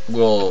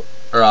will,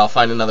 or I'll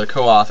find another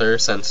co-author,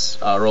 since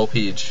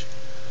Rollpage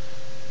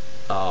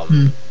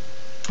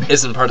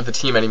isn't part of the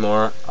team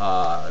anymore.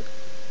 I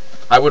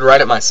would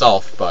write it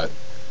myself, but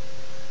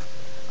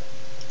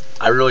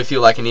I really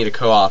feel like I need a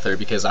co-author,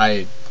 because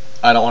I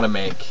don't want to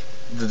make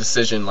the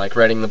decision, like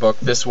writing the book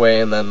this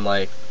way and then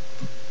like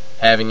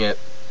having it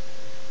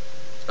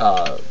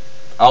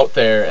out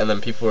there, and then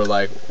people are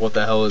like, what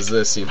the hell is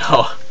this, you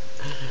know?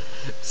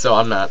 So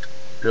I'm not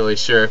really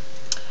sure.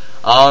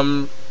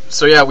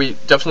 So yeah, we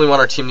definitely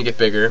want our team to get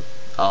bigger.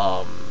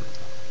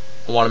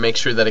 We want to make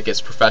sure that it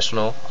gets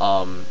professional.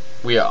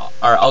 We are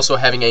also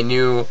having a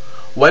new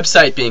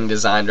website being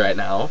designed right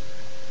now,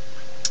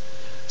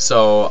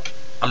 so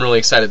I'm really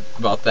excited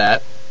about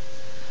that.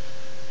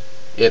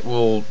 It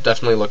will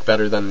definitely look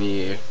better than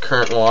the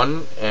current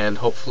one, and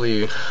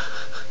hopefully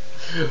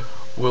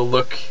will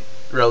look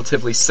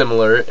relatively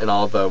similar in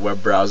all the web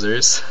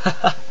browsers.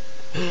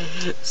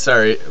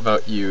 Sorry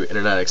about you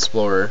Internet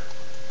Explorer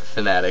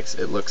fanatics,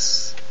 it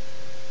looks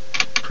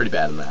pretty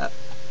bad in that.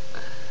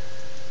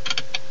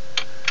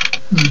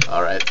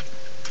 Alright.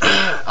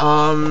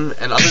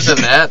 And other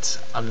than that,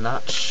 I'm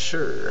not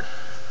sure.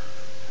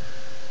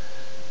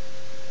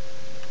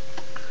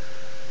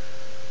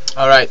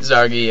 Alright,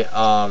 Zargi,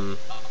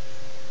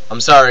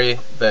 I'm sorry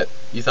that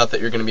you thought that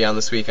you were going to be on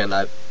this weekend.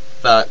 I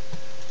thought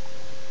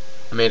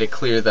I made it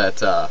clear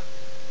that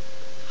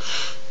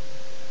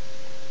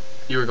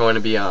you were going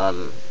to be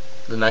on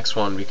the next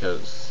one,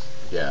 because,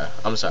 yeah,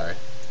 I'm sorry.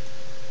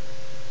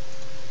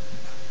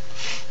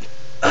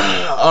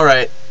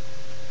 Alright.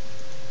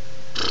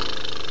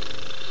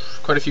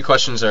 Quite a few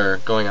questions are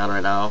going on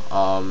right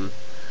now.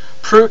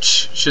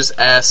 Prooch just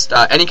asked,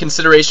 any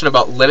consideration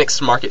about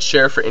Linux market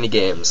share for any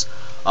games?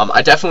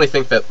 I definitely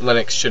think that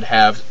Linux should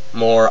have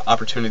more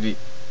opportunity,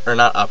 or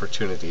not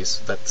opportunities,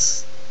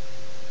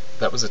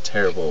 that was a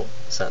terrible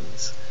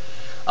sentence.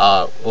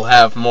 We'll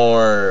have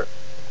more,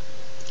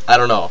 I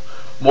don't know,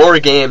 more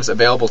games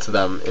available to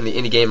them in the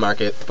indie game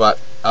market, but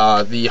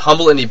the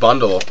Humble Indie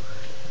Bundle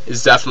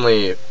is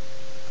definitely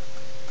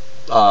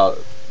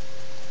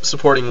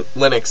supporting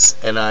Linux,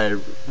 and I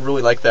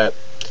really like that,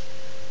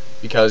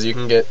 because you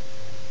can get,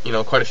 you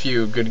know, quite a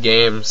few good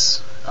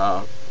games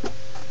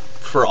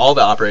for all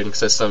the operating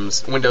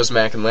systems, Windows,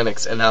 Mac, and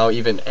Linux, and now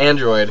even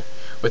Android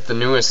with the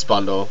newest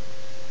bundle.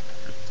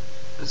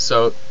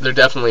 So they're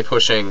definitely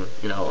pushing,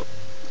 you know,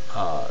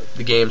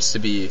 the games to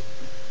be,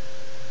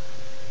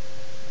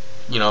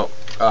 you know,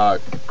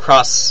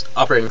 cross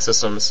operating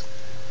systems.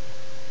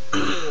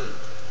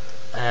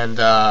 And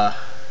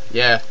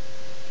yeah,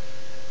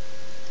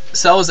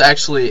 Cell is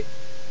actually,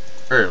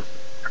 or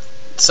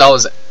Sal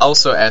is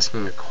also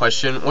asking a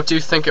question. What do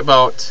you think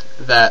about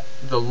that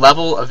the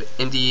level of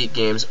indie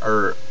games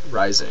are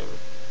rising?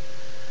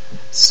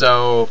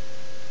 So,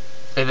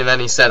 and then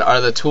he said,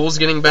 are the tools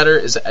getting better?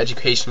 Is the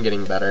education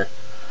getting better?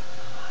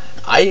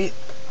 I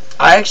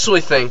actually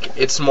think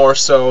it's more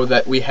so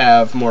that we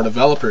have more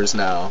developers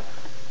now,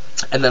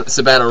 and that it's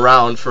been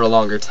around for a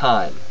longer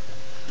time.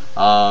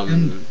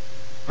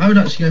 I would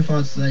actually go far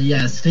to say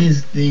yes. It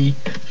is the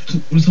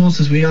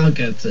resources we are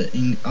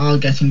getting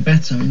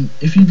better. And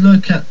if you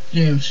look at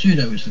GM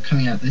Studio, which is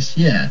coming out this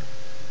year,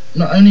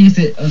 not only is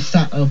it a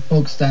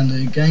bog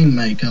standard game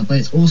maker, but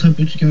it's also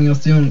giving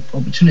us the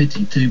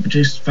opportunity to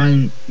produce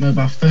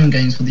mobile phone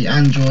games for the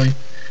Android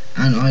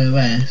and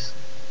iOS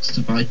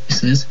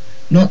devices.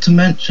 Not to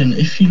mention,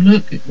 if you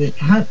look,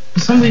 for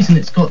some reason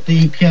it's got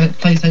the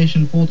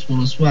PlayStation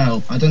Portable as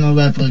well. I don't know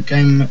whether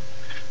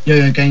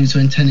Yo-Yo Games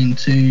were intending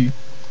to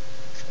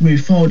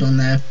move forward on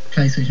their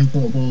PlayStation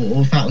Portable,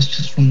 or if that was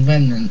just from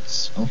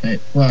remnants of it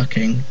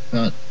working.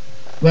 But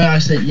where I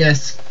said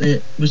yes,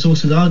 the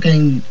resources are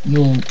getting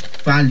more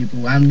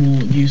valuable and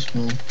more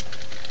useful.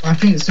 I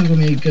think it's still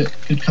going to be a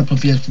good couple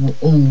of years before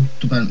all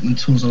development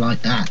tools are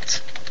like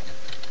that.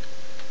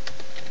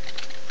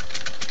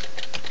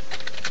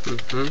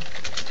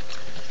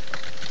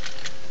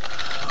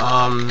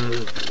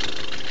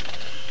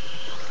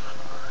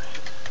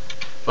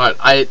 But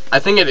I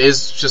think it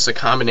is just a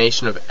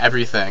combination of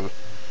everything,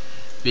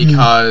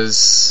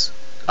 because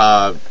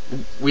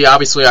we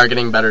obviously are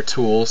getting better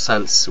tools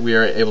since we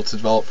are able to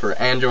develop for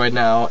Android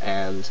now,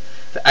 and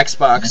the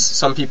Xbox,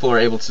 some people are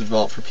able to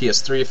develop for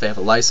PS3 if they have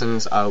a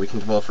license. We can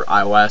develop for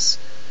iOS.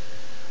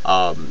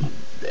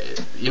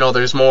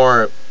 There's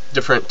more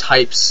different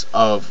types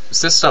of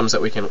systems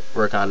that we can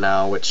work on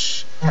now,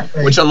 which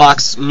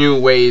unlocks new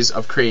ways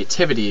of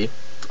creativity.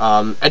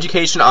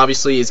 Education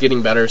obviously is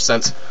getting better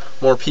since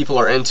more people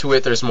are into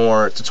it. There's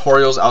more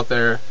tutorials out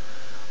there.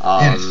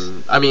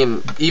 I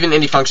mean, even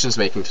Indie Function's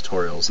making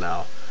tutorials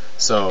now.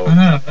 So I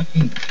know.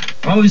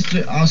 I was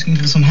asking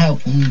for some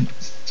help on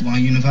my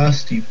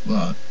university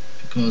work,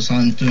 because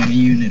I'm doing a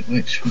unit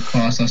which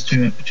requires us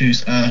to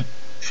produce a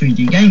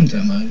 3D game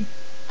demo,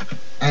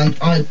 and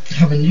I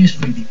haven't used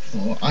 3D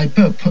before. I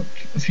put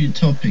a few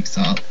topics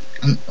up,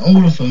 and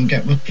all of them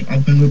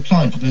have been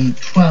replied within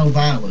 12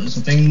 hours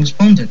of being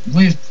responded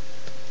with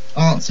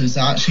answers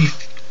that actually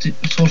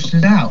sorted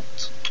it out.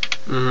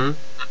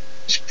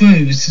 Which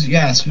proves,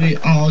 yes, we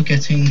are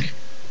getting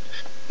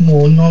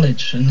more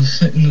knowledge in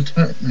the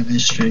development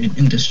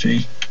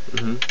industry.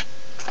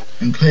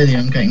 And clearly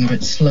I'm getting a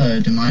bit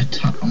slurred in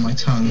on my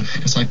tongue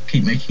because I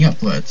keep making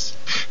up words.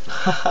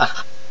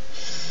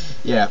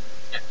 Yeah.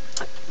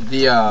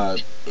 The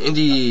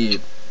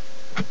indie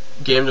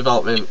game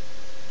development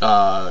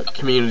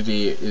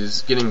community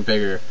is getting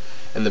bigger,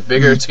 and the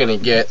bigger it's going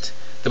to get,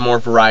 the more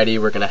variety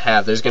we're going to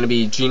have. There's going to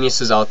be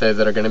geniuses out there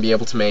that are going to be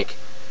able to make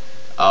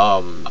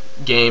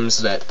games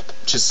that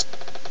just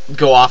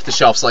go off the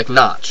shelves, like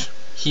Notch.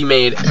 He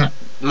made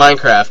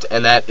Minecraft,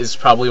 and that is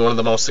probably one of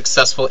the most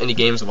successful indie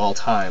games of all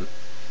time.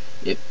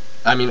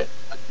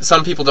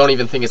 Some people don't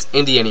even think it's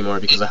indie anymore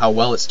because of how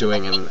well it's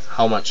doing and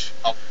how much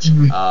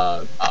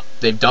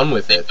they've done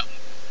with it.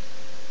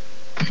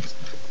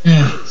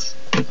 Yes.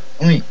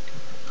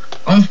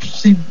 I've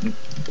seen.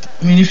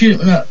 If you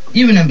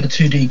remember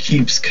 2D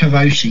Cube's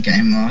Karoshi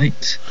game,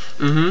 right?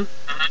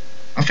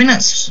 I think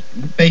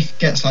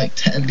gets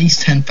like at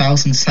least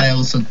 10,000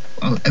 sales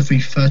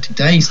every 30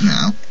 days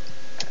now.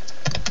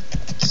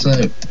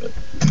 So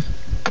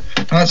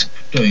that's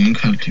doing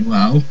incredibly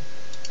well.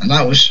 And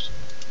that was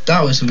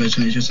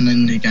originally just an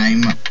indie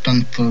game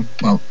done for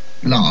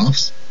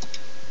laughs.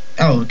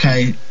 Oh,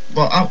 okay.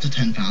 Well, up to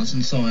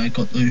 10,000. Sorry, I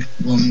got the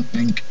wrong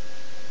link.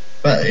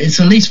 But it's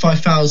at least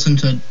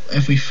 5,000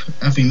 every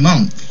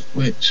month,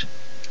 which,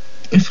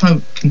 if I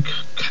can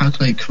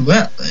calculate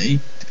correctly,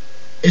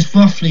 is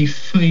roughly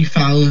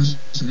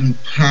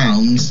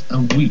 £3,000 a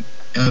week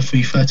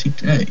every 30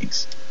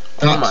 days.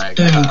 That's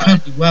doing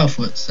incredibly well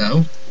for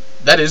itself.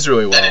 That is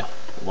really well.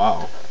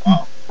 Wow.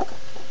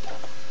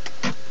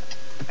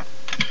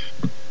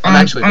 I'm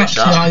actually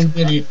shocked.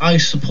 I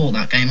support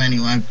that game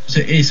anyway because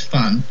it is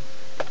fun.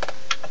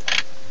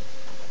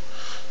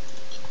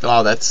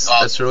 Oh,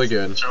 that's really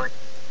good.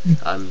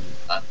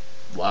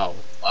 Wow.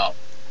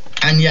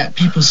 And yet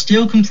people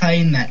still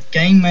complain that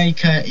Game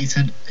Maker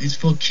is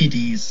for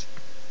kiddies,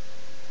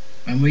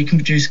 and we can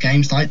produce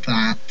games like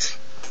that.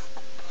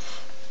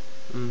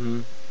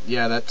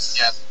 Yeah,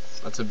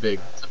 that's a big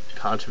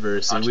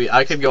controversy.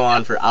 I could go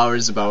on for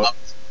hours about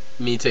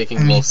me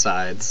taking both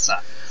sides.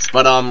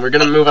 But we're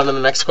going to move on to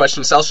the next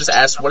question. Sal just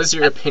asked, what is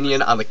your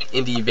opinion on the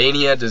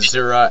Indievania,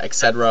 Desura,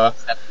 etc.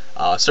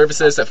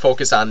 Services that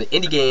focus on the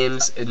indie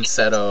games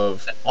instead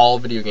of all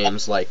video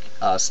games like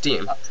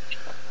Steam?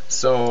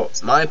 So,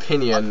 my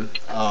opinion,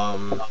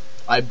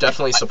 I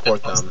definitely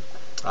support them.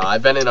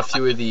 I've been in a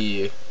few of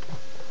the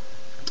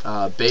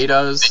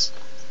betas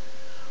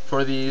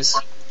for these,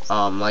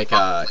 like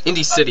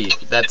Indie City.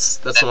 That's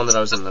the one that I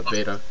was in the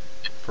beta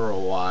for a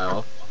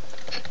while.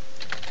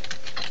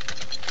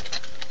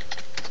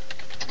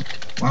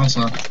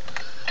 Wowza.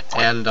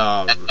 And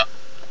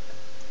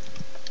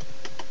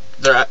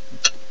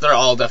they're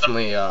all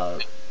definitely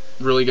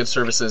really good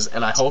services,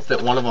 and I hope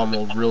that one of them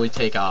will really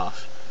take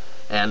off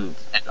and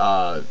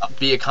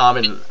be a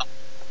common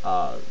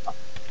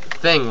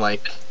thing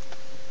like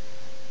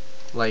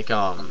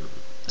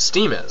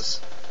Steam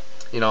is.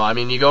 You know, I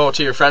mean, you go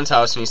to your friend's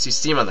house and you see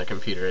Steam on their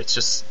computer. It's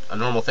just a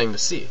normal thing to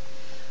see.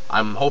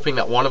 I'm hoping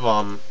that one of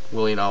them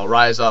will, you know,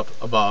 rise up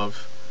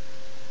above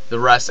the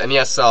rest. And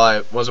yes,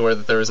 I was aware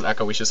that there was an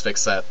echo. We should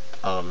fix that.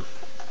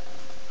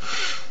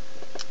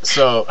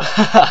 So,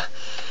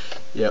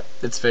 yep,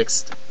 it's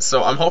fixed.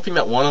 So I'm hoping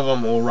that one of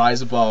them will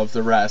rise above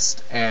the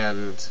rest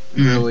and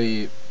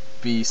really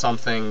be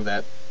something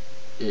that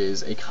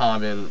is a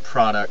common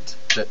product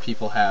that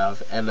people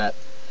have, and that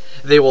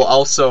they will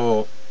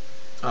also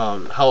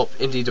help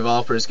indie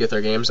developers get their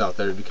games out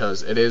there,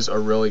 because it is a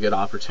really good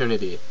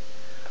opportunity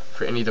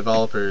for indie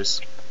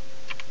developers,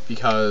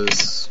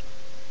 because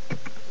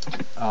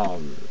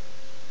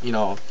you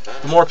know,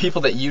 the more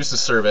people that use the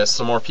service,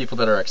 the more people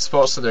that are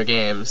exposed to their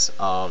games.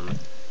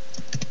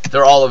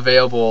 They're all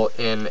available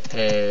in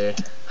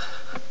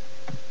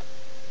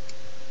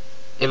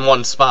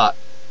one spot,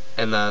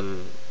 and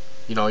then,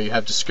 you know, you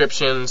have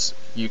descriptions,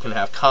 you can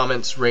have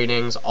comments,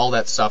 ratings, all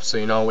that stuff, so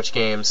you know which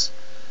games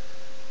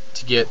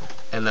to get,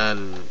 and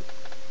then,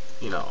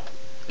 you know,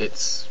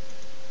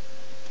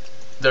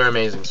 they're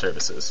amazing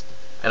services,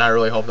 and I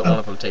really hope that one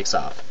of them takes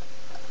off.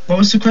 What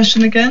was the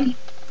question again?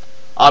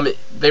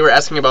 They were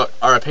asking about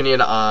our opinion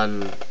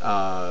on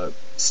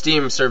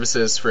Steam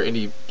services for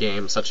indie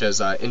games, such as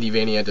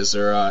Indievania,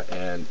 Desura,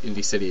 and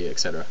Indie City,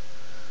 etc.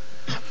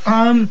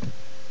 I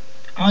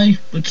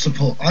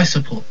support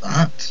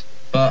that,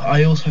 but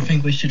I also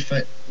think we should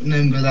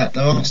remember that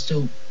there are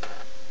still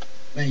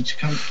major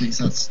companies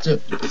that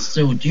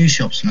still do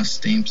shops on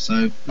Steam,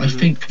 so I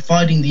think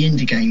providing the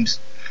indie games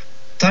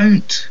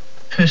don't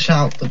push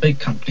out the big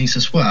companies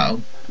as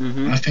well,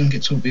 I think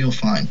it will be all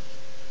fine.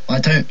 I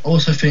don't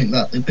also think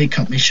that the big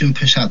companies shouldn't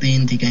push out the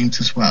indie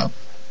games as well.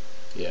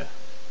 Yeah.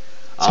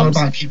 It's all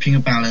about keeping a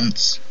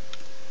balance.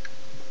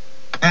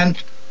 And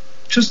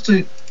just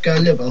to go a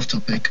little bit off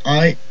topic,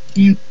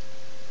 you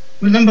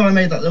remember I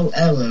made that little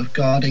error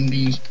regarding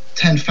the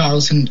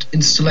 10,000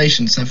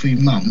 installations every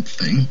month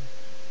thing?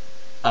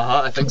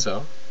 I think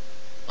so.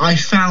 I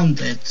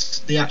found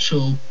it, the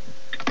actual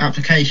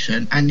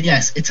application, and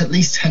yes, it's at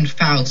least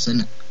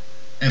 10,000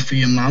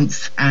 every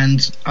month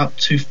and up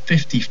to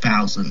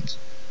 50,000.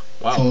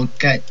 Wow. For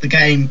the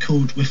game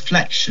called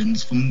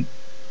Reflections,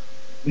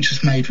 which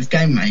was made with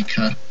Game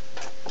Maker.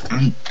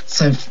 And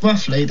so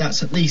roughly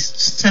that's at least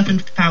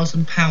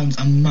 £7,000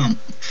 a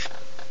month.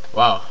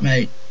 Wow.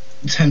 Mate,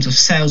 in terms of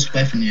sales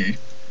revenue.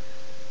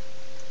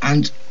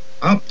 And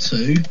up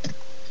to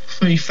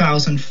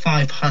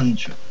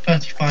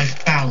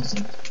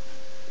 35,000.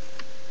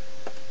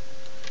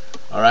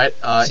 Alright,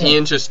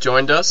 Ian just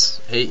joined us.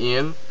 Hey,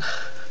 Ian.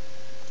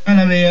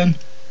 Hello, Ian.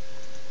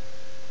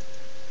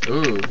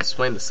 Ooh, he's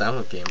playing the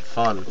Silent game.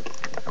 Fun.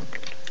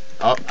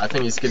 Oh, I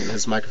think he's getting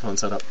his microphone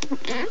set up.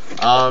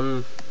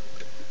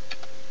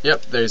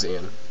 Yep, there's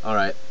Ian.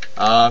 Alright.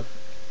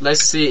 Nice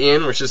to see you,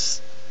 Ian. We're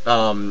just,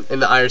 in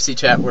the IRC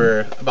chat.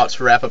 We're about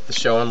to wrap up the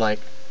show in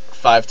like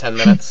 5-10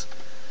 minutes.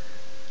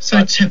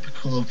 So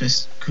typical of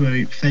this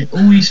group. They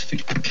always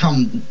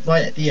come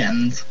right at the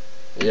end.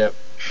 Yep.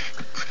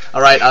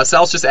 Alright,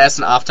 Sal's just asked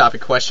an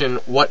off-topic question.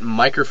 What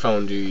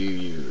microphone do you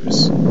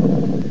use?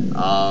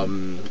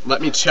 Let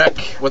me check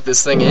what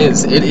this thing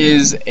is. It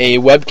is a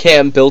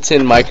webcam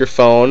built-in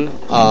microphone,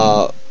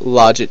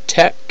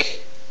 Logitech.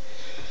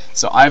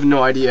 So I have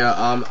no idea.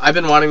 I've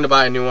been wanting to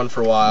buy a new one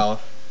for a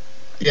while.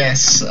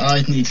 Yes,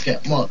 I need to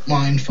get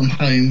mine from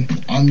home.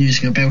 I'm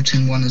using a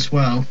built-in one as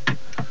well.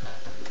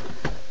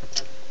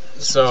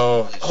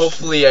 So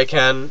hopefully I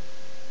can.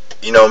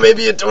 You know,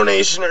 maybe a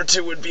donation or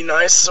two would be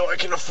nice, so I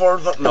can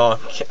afford them. No,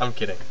 I'm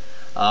kidding.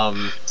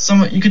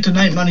 You could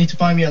donate money to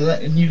buy me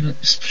a new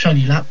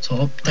shiny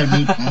laptop. Don't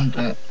need one,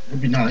 but it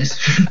would be nice.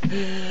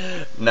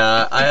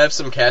 Nah, I have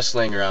some cash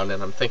laying around,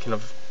 and I'm thinking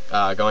of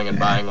going and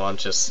buying one.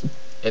 It's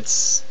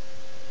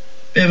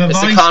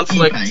a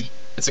conflict. eBay.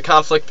 It's a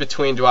conflict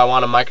between, do I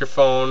want a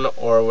microphone,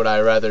 or would I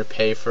rather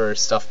pay for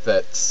stuff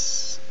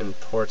that's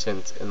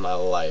important in my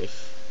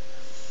life?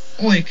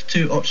 Or you could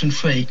do option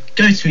 3.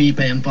 Go to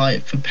eBay and buy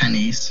it for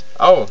pennies.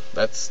 Oh,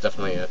 that's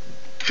definitely a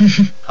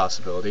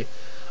possibility.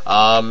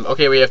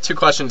 Okay, we have 2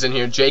 questions in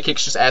here.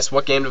 J-Kicks just asked,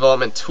 what game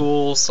development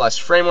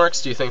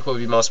tools/frameworks do you think will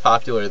be most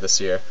popular this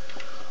year?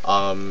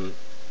 I'm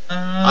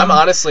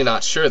honestly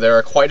not sure. There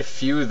are quite a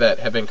few that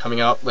have been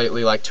coming out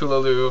lately, like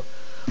Tululu.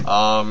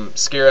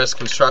 Skira's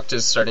Construct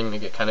is starting to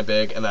get kind of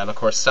big, and then, of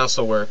course,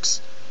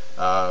 Stencilworks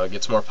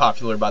gets more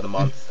popular by the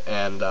month,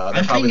 and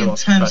they're probably the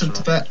most professional.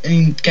 I think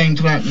in game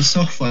development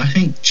software, I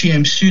think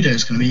GM Studio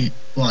is going to be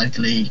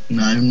widely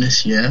known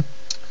this year,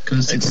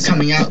 because it's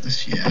coming out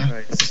this year.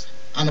 Right.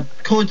 And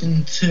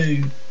according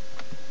to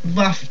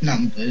rough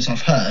numbers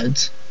I've heard,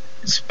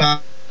 it's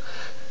about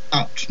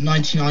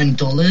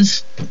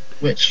 $99,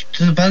 which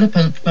to develop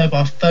a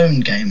mobile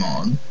phone game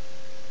on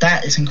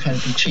that is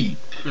incredibly cheap.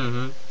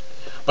 Mm-hmm.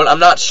 But I'm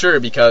not sure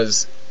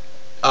because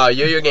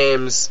Yo-Yo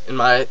Games, in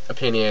my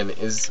opinion,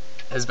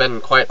 has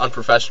been quite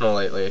unprofessional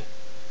lately,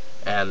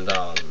 and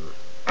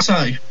So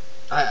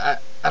I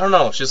don't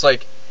know. It's just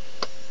like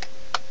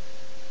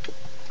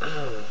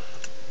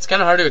it's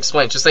kind of hard to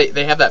explain. Just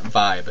they have that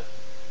vibe.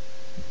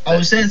 I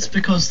would say it's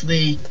because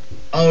we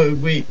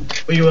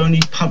only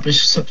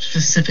publish such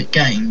specific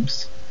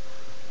games.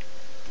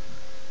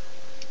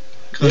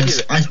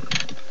 Because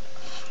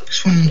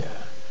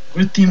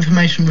with the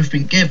information we've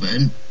been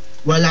given,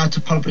 we're allowed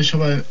to publish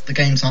the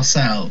games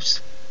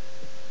ourselves.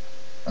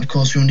 Of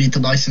course, we'll need the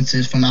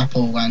licenses from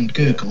Apple and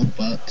Google,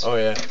 but... Oh,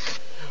 yeah.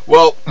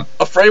 Well,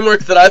 a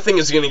framework that I think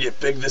is going to get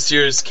big this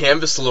year is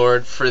Canvas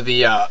Lord for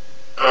the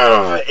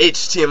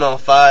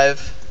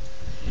HTML5,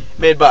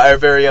 made by our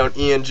very own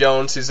Ian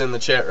Jones, who's in the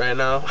chat right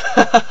now.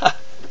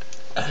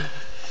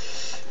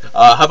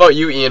 How about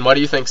you, Ian? What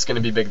do you think is going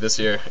to be big this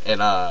year in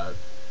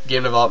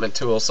game development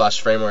tools /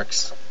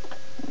 frameworks?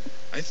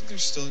 I think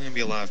there's still going to be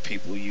a lot of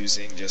people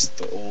using just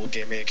the old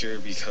Game Maker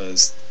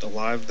because a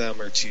lot of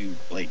them are too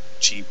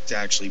cheap to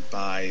actually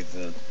buy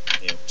the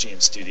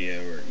GM Studio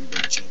or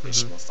even GM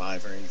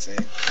HTML5 or anything.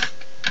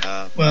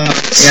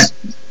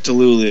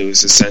 Delulu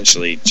is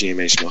essentially GM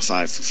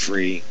HTML5 for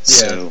free,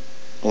 so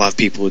a lot of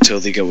people would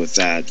totally go with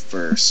that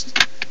first.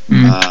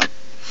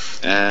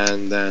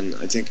 And then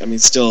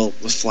still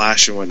with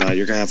Flash and whatnot,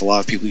 you're going to have a lot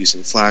of people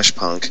using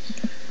Flashpunk.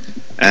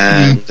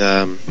 And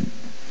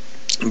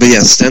but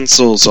yeah,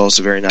 Stencil is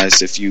also very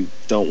nice if you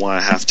don't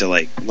want to have to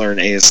learn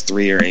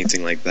AS3 or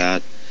anything like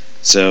that.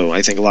 So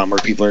I think a lot more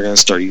people are going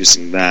to start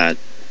using that.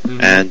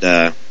 And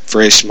for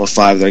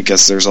HTML5, I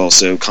guess there's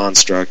also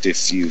Construct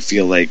if you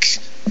feel like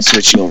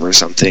switching over to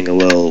something a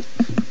little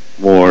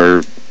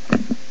more.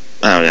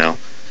 I don't know.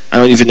 I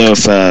don't even know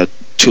if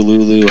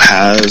Tululu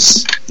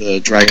has the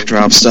drag and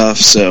drop stuff.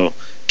 So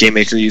Game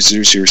Maker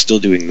users who are still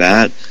doing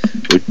that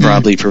would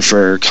probably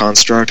prefer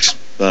Construct.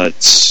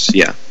 But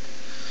yeah.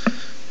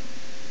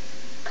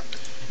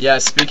 Yeah,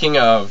 speaking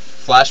of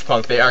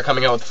Flashpunk, they are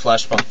coming out with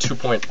Flashpunk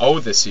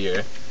 2.0 this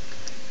year.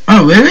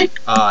 Oh, really?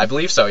 I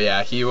believe so,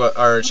 yeah.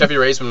 Chevy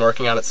Ray's been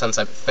working on it since,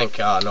 I think,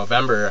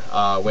 November,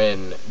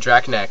 when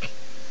Draknek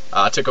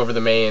took over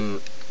the main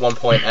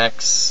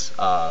 1.x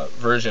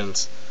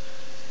versions.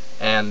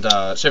 And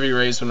Chevy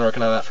Ray's been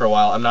working on that for a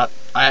while.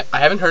 I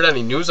haven't heard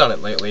any news on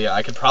it lately.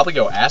 I could probably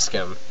go ask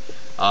him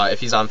if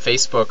he's on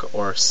Facebook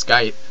or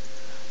Skype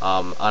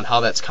on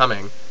how that's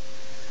coming.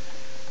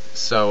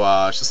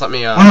 So just let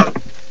me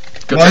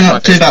why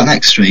not do that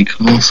next week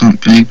or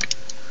something?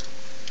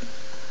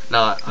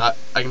 No, I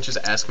can just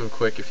ask him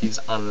quick if he's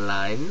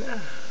online.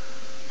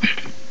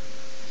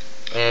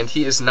 And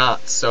he is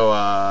not, so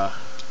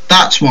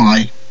that's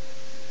why.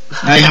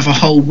 Now you have a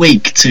whole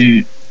week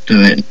to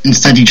do it.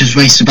 Instead you just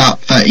waste about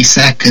 30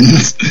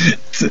 seconds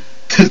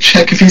to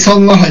check if he's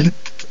online.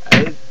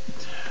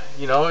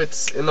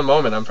 It's in the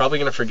moment. I'm probably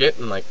going to forget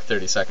in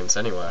 30 seconds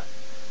anyway.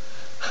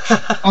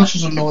 I'll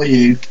just annoy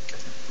you.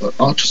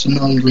 I'll just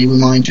annoyingly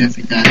remind you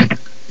every day.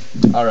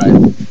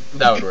 Alright,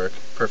 that would work.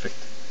 Perfect.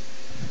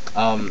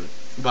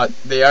 But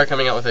they are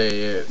coming out with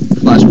a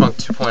Flashpunk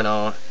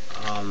 2.0.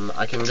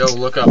 I can go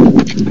look up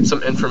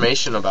some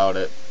information about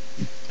it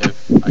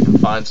if I can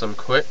find some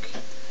quick.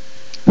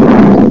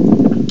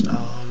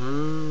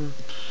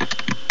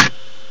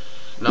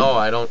 No,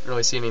 I don't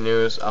really see any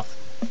news off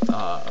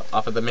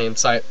of the main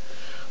site.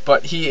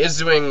 But he is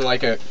doing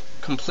a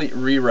complete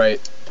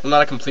rewrite. Well,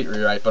 not a complete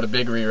rewrite, but a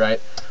big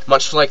rewrite.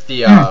 Much like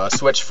the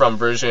switch from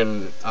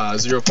version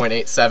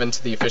 0.87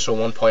 to the official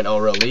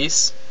 1.0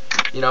 release.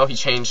 He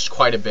changed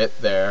quite a bit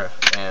there,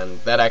 and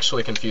that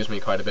actually confused me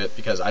quite a bit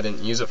because I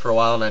didn't use it for a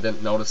while and I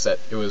didn't notice that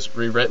it was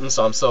rewritten,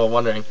 so I'm still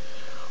wondering,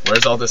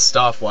 where's all this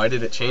stuff? Why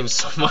did it change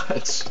so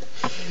much?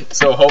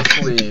 So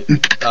hopefully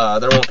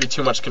there won't be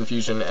too much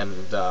confusion,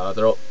 and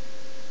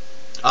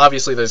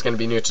obviously there's going to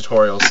be new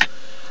tutorials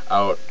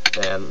out,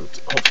 and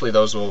hopefully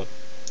those will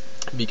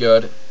be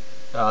good.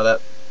 That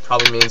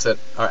probably means that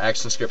our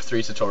ActionScript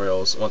 3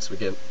 tutorials, once we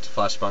get to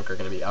Flashpunk, are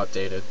going to be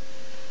outdated.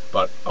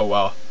 But, oh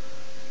well.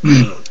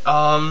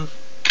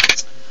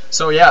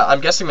 So yeah,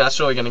 I'm guessing that's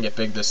really going to get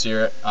big this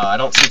year. I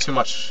don't see too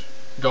much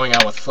going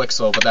on with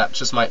Flixel, but that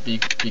just might be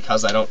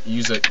because I don't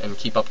use it and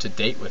keep up to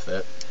date with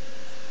it.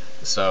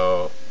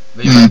 So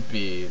they might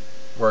be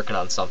working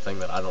on something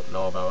that I don't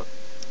know about.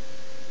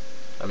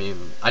 I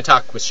mean, I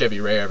talk with Chevy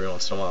Ray every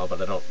once in a while,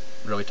 but I don't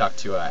really talk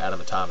to Adam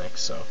Atomic,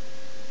 so...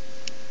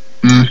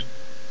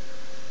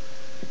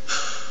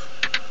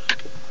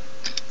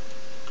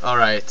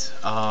 Alright,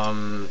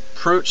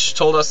 Pruch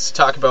told us to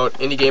talk about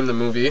Indie Game the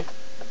Movie.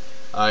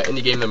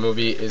 Indie Game the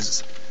Movie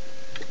is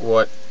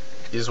one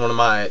of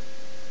my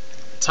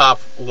top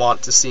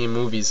want-to-see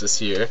movies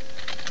this year.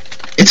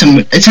 It's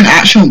an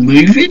actual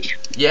movie?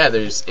 Yeah,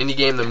 there's Indie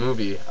Game the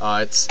Movie.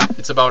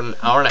 It's about an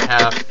hour and a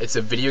half. It's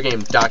a video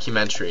game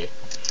documentary.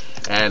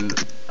 And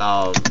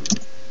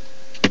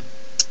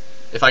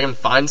if I can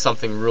find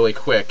something really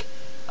quick,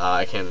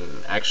 I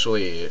can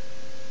actually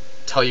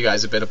tell you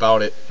guys a bit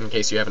about it in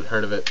case you haven't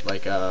heard of it,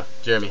 like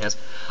Jeremy has.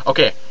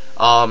 Okay,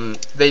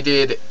 They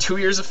did 2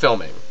 years of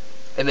filming,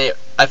 and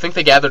I think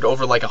they gathered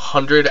over like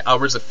 100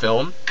 hours of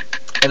film,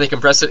 and they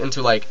compressed it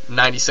into like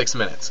 96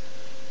 minutes.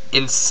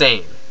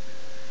 Insane.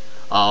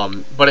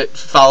 But it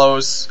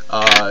follows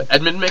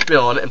Edmund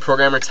McMillan and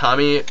programmer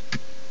Tommy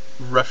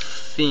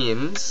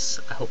Raffines,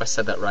 I hope I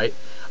said that right,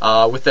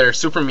 with their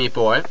Super Meat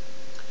Boy.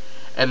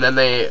 And then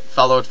they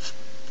followed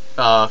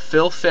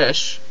Phil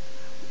Fish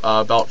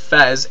about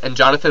Fez, and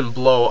Jonathan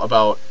Blow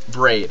about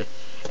Braid.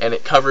 And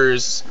it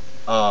covers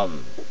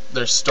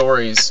their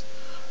stories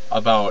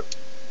about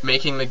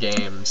making the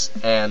games,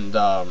 and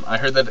I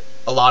heard that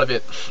a lot of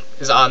it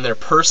is on their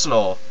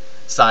personal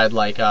side,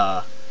 like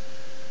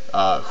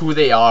who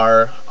they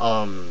are,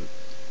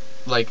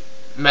 like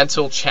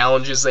mental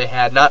challenges they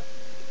had.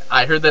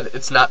 I heard that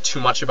it's not too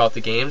much about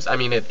the games. I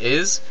mean, it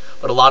is,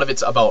 but a lot of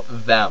it's about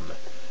them,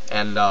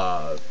 and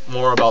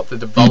more about the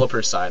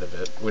developer side of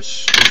it,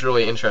 which is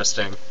really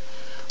interesting.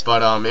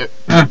 But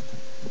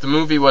the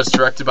movie was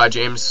directed by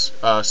James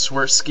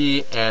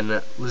Swirsky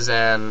and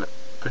Lizanne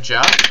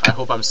Pajat. I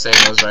hope I'm saying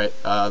those right.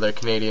 They're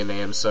Canadian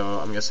names, so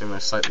I'm guessing they're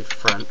slightly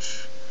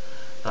French.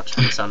 Not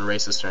trying to sound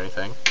racist or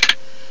anything.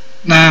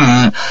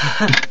 Nah.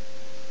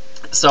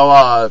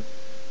 So,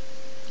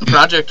 the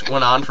project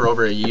went on for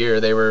over a year.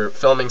 They were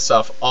filming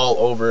stuff all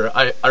over.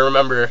 I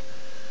remember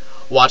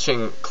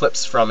watching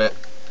clips from it,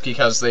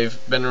 because they've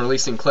been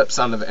releasing clips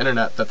onto the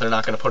internet that they're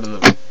not going to put in the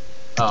movie.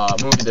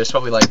 There's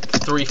probably like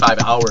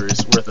 3-5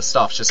 hours worth of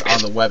stuff just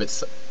on the web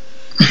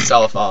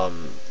itself.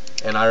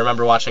 And I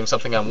remember watching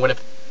something on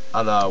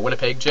the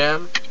Winnipeg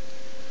Jam,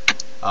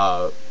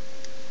 up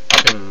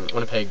in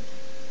Winnipeg,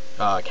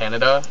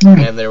 Canada,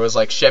 and there was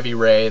like Chevy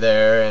Ray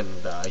there, and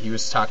he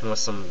was talking with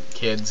some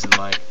kids, and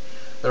like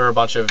there were a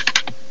bunch of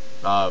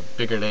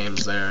bigger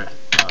names there.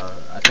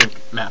 I think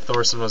Matt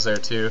Thorson was there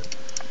too,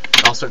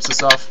 all sorts of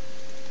stuff.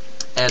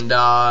 And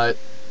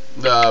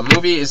the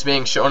movie is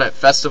being shown at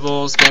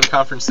festivals, game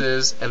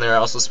conferences, and there are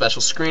also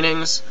special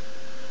screenings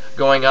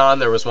going on.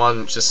 There was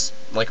one just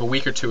like a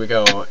week or two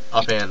ago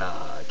up in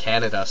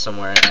Canada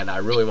somewhere, and I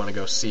really want to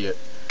go see it.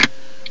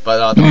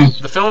 But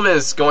the film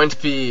is going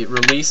to be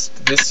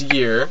released this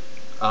year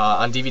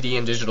on DVD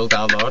and digital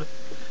download.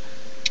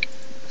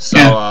 So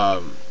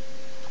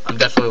I'm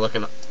definitely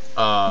looking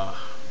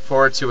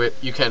forward to it.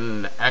 You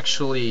can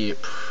actually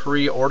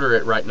pre-order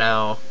it right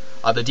now.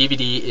 The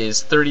DVD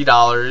is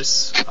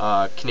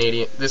 $30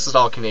 Canadian. This is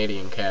all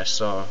Canadian cash,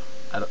 so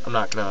I'm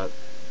not gonna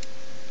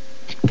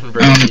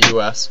convert it to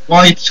US.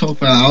 While you talk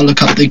about it, I'll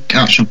look up the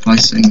actual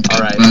pricing.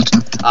 Alright.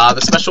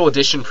 The special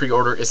edition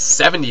pre-order is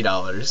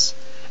 $70,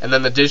 and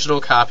then the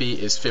digital copy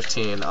is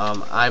 $15.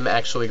 I'm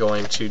actually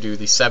going to do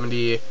the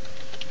 70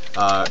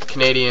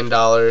 Canadian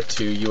dollar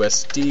to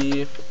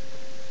USD.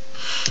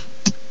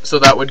 So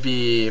that would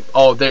be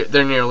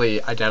they're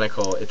nearly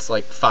identical. It's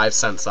like 5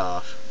 cents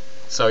off.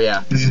 So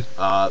yeah.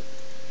 I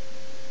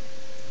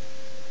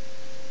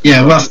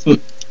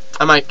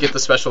might get the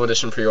special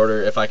edition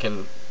pre-order if I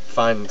can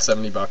find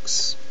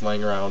 $70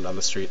 laying around on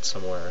the street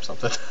somewhere or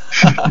something.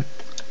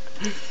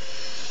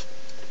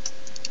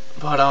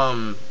 But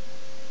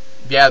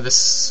yeah,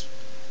 this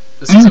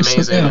is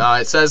amazing.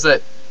 It says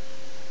that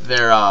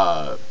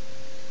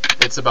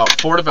it's about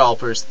 4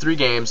 developers, 3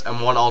 games,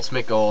 and 1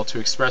 ultimate goal: to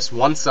express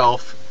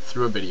oneself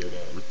through a video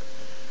game.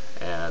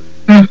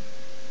 And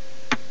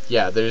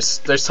yeah, there's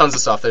tons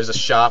of stuff. There's a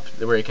shop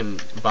where you can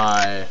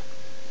buy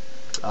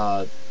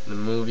the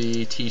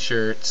movie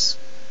T-shirts,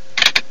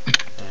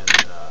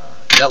 and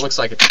that looks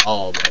like it's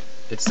all, but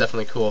it's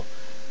definitely cool.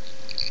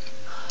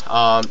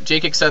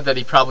 Jacob said that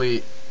he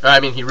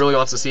really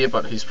wants to see it,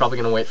 but he's probably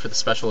going to wait for the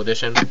special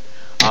edition. You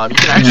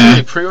can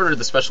actually pre-order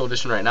the special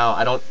edition right now.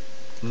 I don't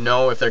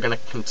know if they're going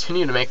to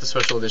continue to make the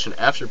special edition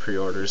after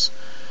pre-orders.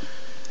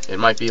 It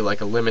might be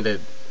like a limited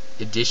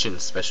edition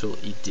special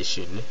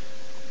edition,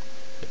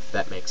 if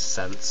that makes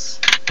sense.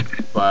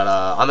 But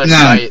on their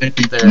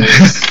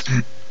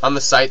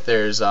site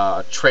there's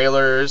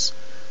trailers,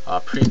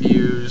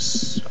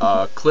 previews,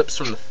 clips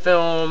from the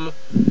film,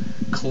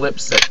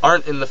 clips that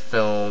aren't in the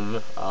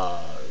film,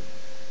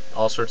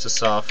 all sorts of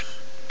stuff.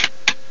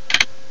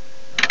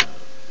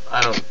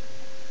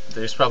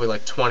 There's probably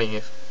like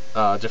 20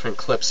 different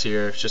clips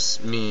here. It's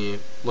just me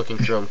looking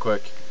through them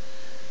quick.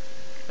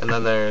 And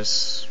then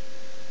there's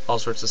all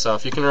sorts of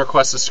stuff. You can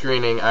request a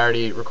screening. I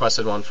already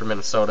requested one for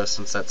Minnesota,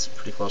 since that's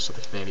pretty close to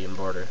the Canadian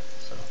border.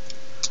 So,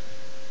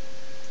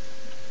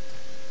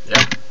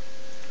 yeah.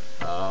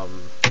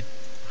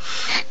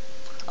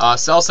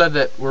 Cell said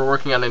that we're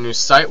working on a new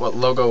site. What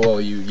logo will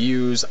you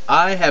use?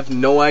 I have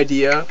no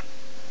idea.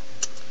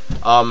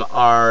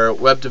 Our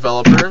web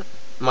developer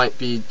might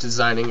be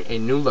designing a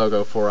new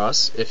logo for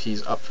us if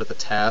he's up for the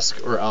task,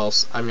 or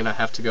else I'm gonna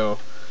have to go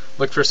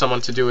look for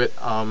someone to do it.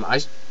 I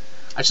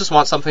just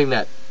want something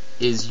that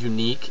is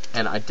unique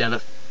and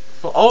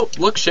identifiable. Oh,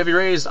 look, Chevy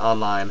Ray's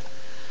online.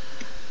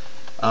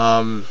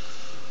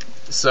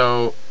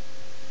 So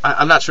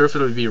I'm not sure if it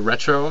would be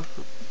retro,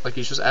 like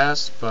you just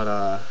asked,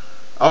 but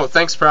oh,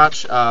 thanks,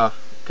 Proch.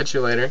 Catch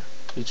you later.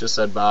 He just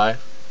said bye.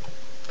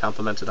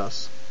 Complimented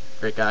us.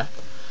 Great guy.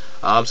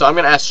 So I'm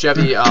going to ask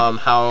Chevy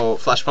how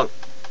Flashpunk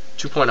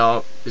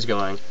 2.0 is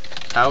going.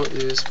 How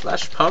is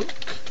Flashpunk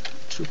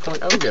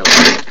 2.0 going?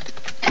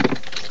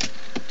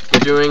 We're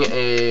doing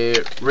a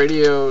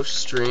radio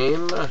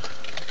stream,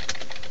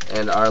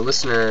 and our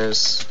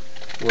listeners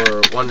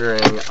were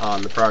wondering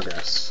on the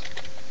progress.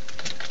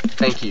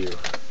 Thank you.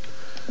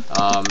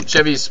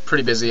 Chevy's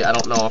pretty busy. I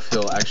don't know if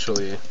he'll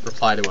actually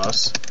reply to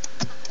us,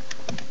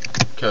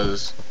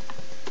 because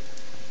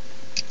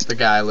the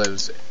guy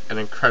lives an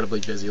incredibly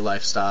busy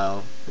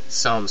lifestyle. It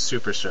sounds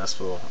super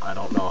stressful. I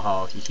don't know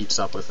how he keeps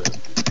up with it.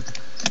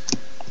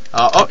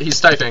 Oh, he's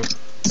typing.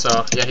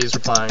 So, yeah, he's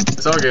replying.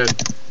 It's all good.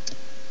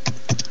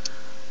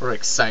 We're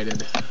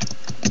excited.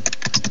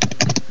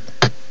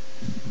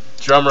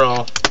 Drum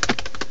roll.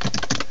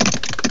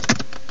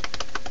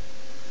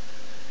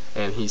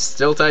 And he's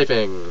still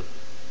typing.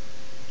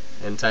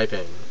 And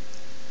typing.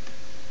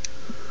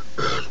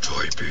 And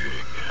typing.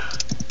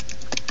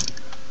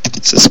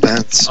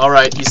 Suspense.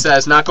 Alright, he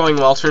says, not going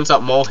well. Turns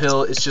out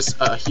Molehill is just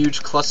a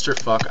huge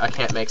clusterfuck I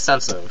can't make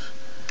sense of.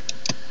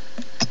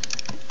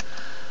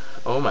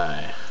 Oh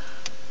my.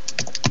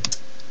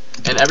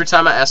 And every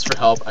time I ask for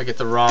help, I get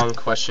the wrong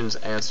questions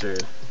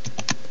answered.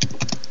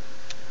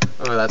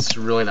 Oh, that's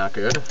really not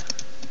good.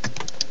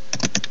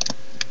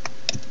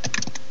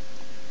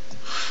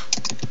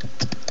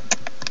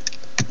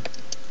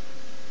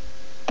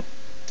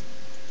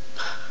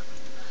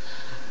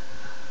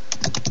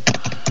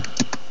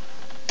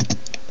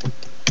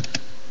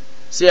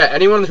 So yeah,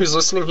 anyone who's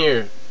listening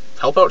here,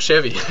 help out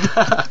Chevy.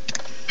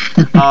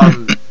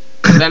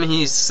 Then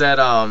he said,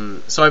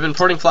 so I've been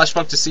porting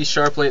Flashpunk to C#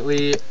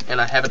 lately, and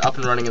I have it up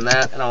and running in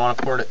that, and I want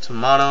to port it to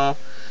Mono.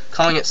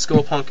 Calling it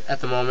Skullpunk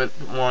at the moment,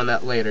 but more on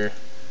that later.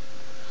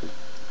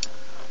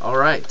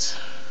 Alright.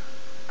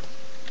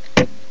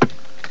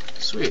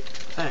 Sweet,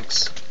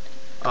 thanks.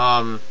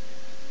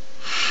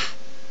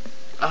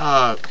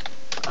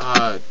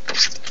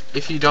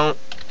 If you don't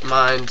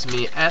mind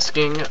me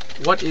asking,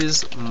 what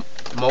is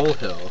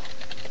Molehill?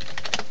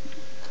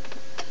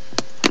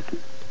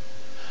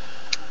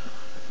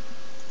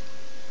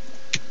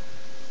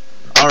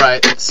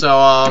 Alright,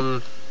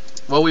 so,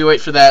 while we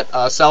wait for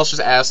that, Sal's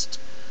just asked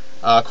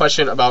a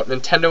question about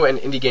Nintendo and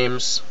indie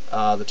games,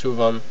 the two of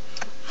them.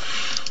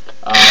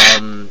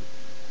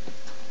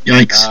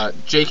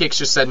 Yikes. J-Kicks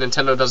just said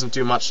Nintendo doesn't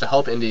do much to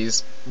help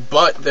indies,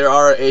 but there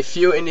are a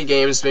few indie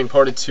games being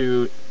ported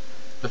to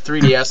the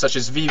 3DS, such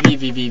as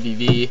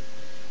VVVVVV.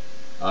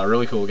 A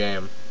really cool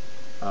game.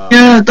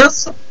 Yeah,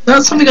 that's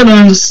something I don't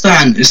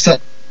understand, is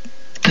that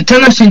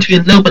Nintendo seems to be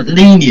a little bit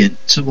lenient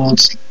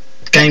towards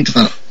game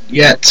development,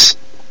 yet,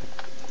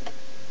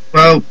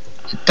 well,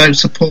 don't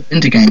support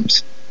indie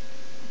games.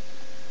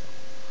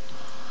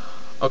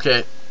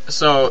 Okay,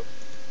 so,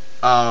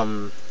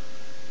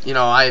 you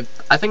know, I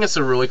think it's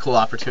a really cool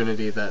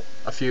opportunity that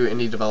a few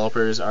indie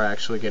developers are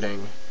actually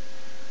getting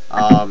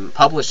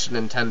published to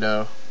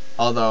Nintendo,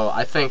 although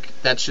I think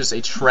that's just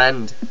a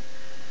trend,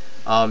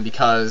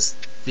 because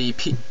the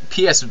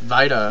PS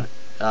Vita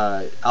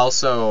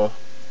also...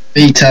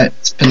 Vita,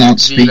 it's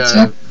pronounced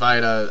Vita.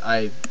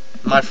 Vita,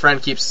 my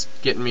friend keeps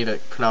getting me to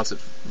pronounce it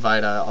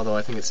Vita, although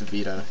I think it's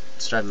Vita.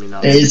 It's driving me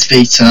nuts. It is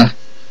Vita.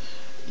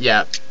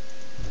 Yeah,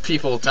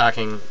 people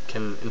talking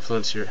can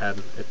influence your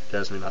head. It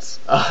drives me nuts.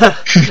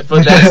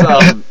 But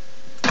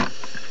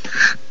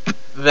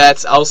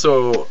that's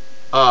also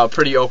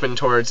pretty open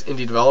towards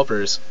indie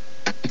developers.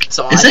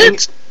 So Is I think,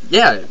 it?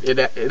 Yeah,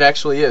 it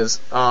actually is.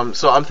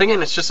 So I'm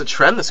thinking it's just a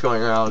trend that's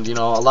going around. You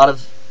know, a lot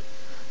of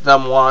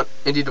them want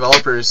indie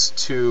developers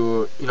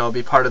to, you know,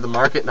 be part of the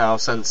market now,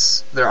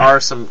 since there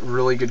are some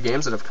really good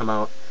games that have come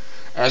out.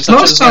 And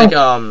such as like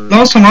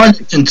last time I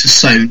looked into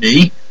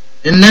Sony,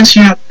 unless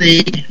you have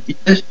the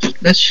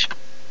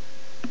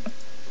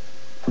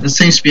there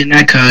seems to be an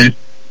echo.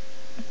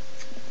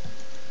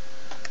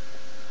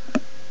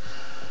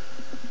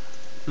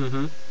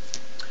 Mm-hmm.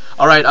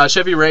 Alright,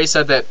 Chevy Ray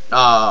said that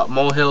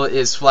Molehill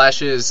is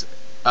Flash's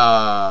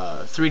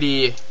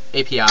 3D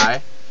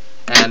API,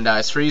 and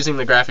it's for using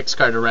the graphics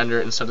card to render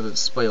it instead of the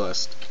display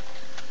list.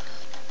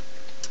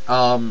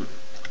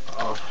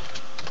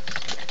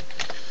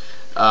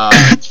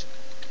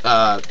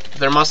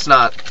 There must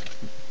not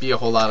be a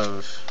whole lot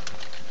of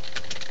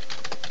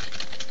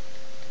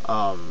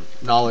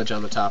knowledge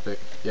on the topic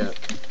yet.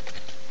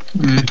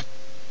 Mm.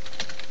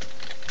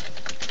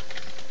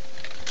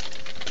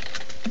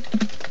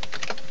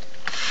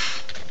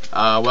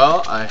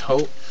 Well, I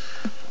hope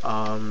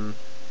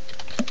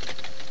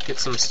get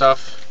some stuff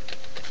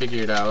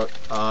figured out.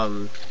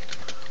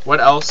 What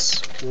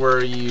else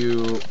were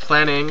you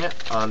planning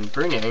on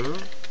bringing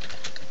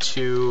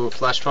to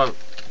Flashpunk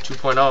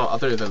 2.0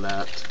 other than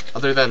that?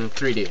 Other than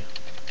 3D?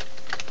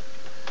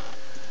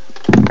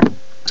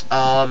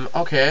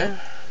 Okay.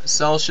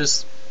 Cel's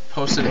just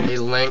posted a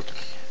link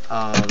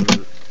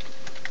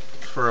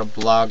for a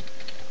blogger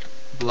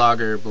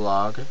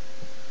blog.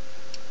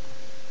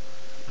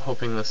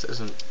 Hoping this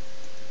isn't...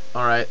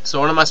 Alright, so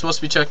what am I supposed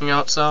to be checking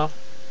out, Sal?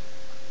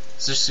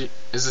 Is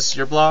this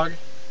your blog?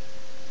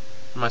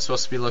 Am I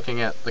supposed to be looking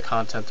at the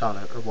content on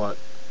it, or what?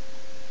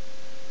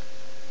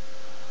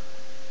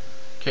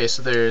 Okay,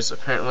 so there's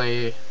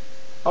apparently...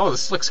 Oh,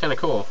 this looks kind of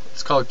cool.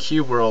 It's called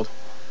Cube World.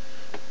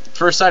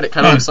 First sight, it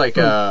kind of looks like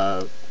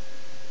the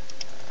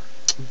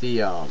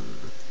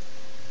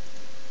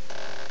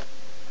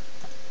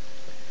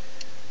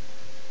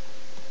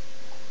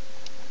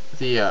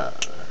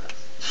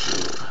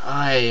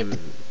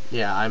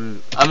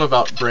I'm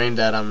about brain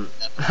dead. I'm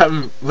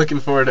looking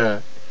forward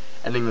to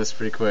ending this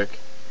pretty quick.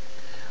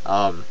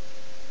 Yeah,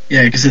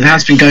 because it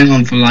has been going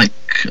on for like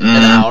an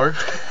hour,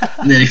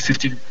 nearly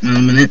 50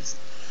 minutes.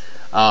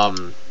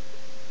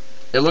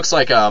 It looks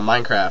like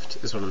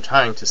Minecraft is what I'm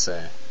trying to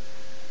say,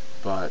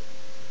 but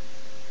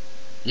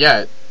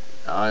yeah,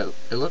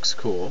 it looks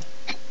cool.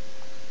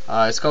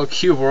 It's called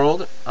Cube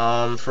World.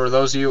 For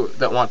those of you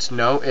that want to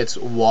know, it's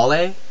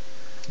Wallay,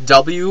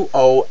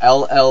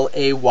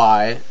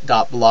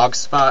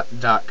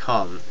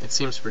 WOLLAY.blogspot.com. It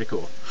seems pretty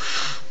cool.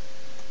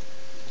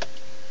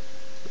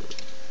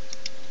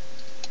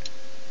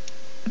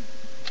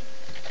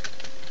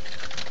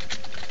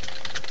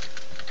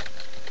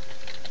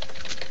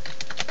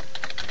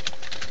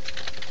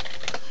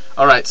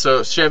 Alright,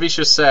 so Chevy's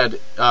just said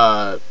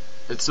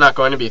it's not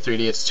going to be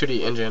 3D, it's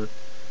 2D engine.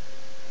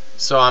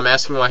 So I'm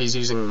asking why he's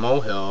using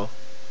Molehill.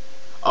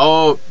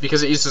 Oh,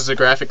 because it uses a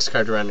graphics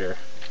card to render.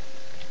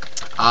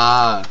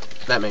 Ah,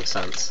 that makes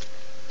sense.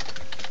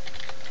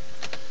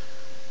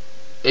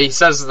 He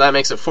says that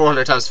makes it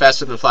 400 times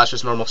faster than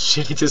Flash's normal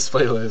shitty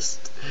display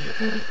list.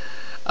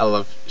 I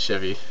love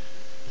Chevy.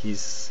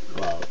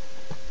 Wow.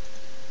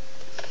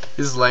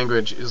 His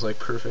language is like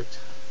perfect.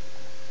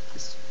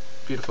 It's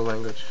beautiful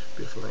language,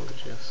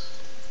 yes.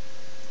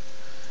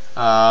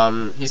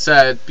 He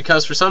said,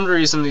 because for some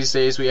reason these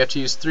days we have to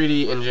use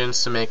 3D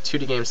engines to make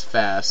 2D games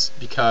fast,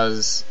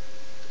 because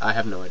I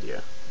have no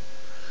idea.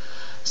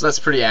 So that's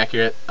pretty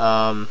accurate.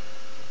 Yeah.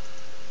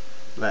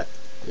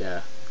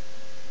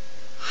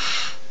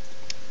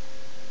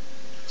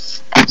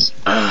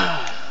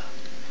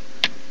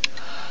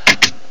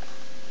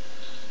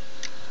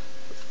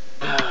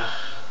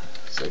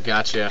 So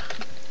gotcha.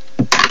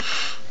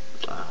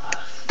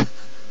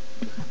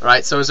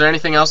 Alright, so is there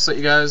anything else that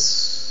you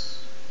guys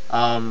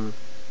would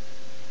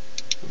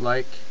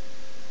like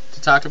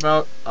to talk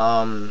about?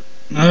 No,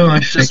 I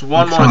just think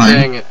one more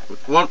fine. thing.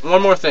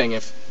 One more thing.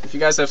 If you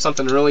guys have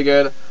something really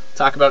good,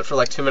 talk about it for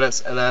like 2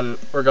 minutes, and then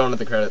we're going to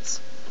the credits.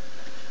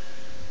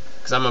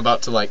 Because I'm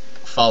about to like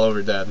fall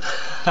over dead.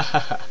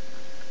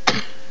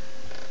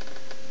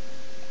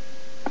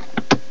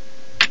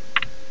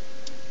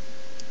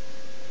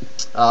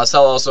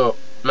 Sal also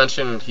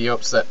mentioned he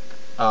hopes that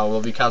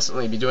we'll be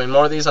constantly be doing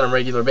more of these on a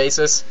regular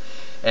basis.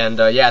 And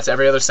yeah, it's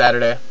every other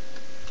Saturday.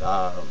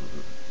 I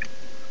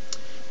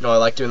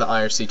like doing the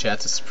IRC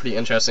chats. It's pretty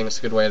interesting. It's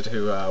a good way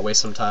to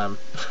waste some time.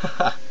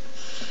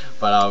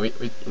 But we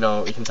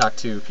can talk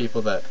to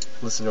people that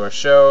listen to our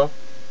show.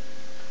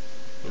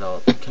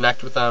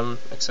 Connect with them,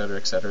 etc.,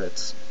 etc.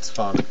 It's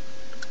fun.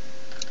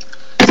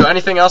 So,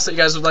 anything else that you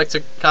guys would like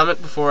to comment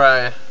before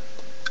I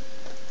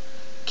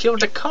kill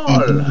the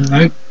call?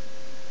 Nope.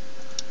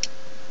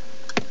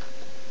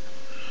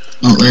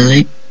 Not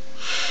really.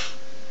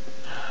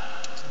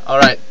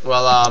 Alright,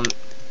 well, I'm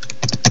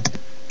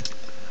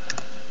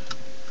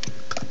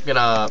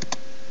gonna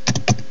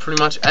pretty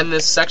much end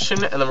this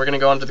section, and then we're gonna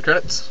go on to the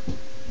credits.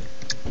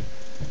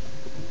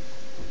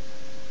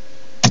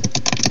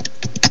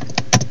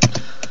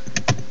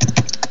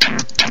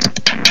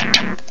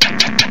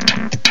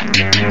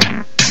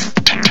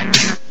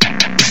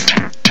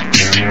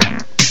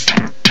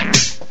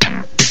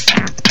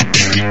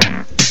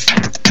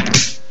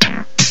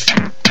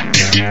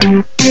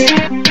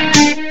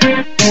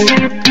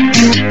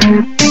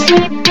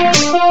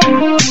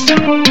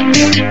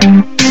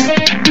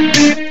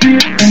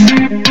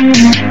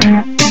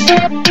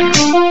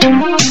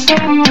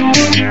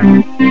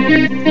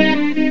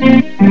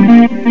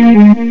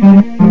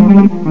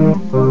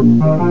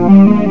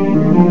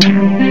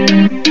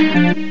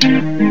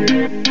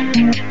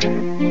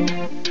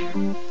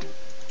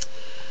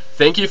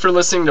 Thank you for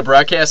listening to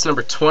broadcast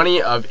number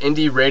 20 of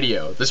Indie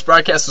Radio. This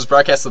broadcast was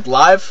broadcasted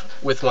live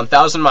with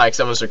 1,000 mics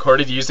and was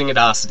recorded using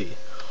Audacity.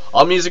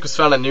 All music was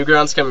found on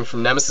Newgrounds coming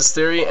from Nemesis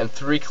Theory and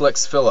 3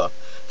 Clicks Philip.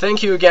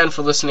 Thank you again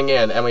for listening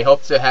in, and we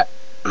hope to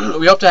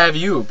have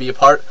you be a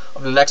part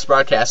of the next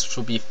broadcast, which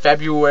will be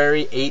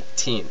February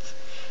 18th.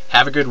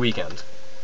 Have a good weekend.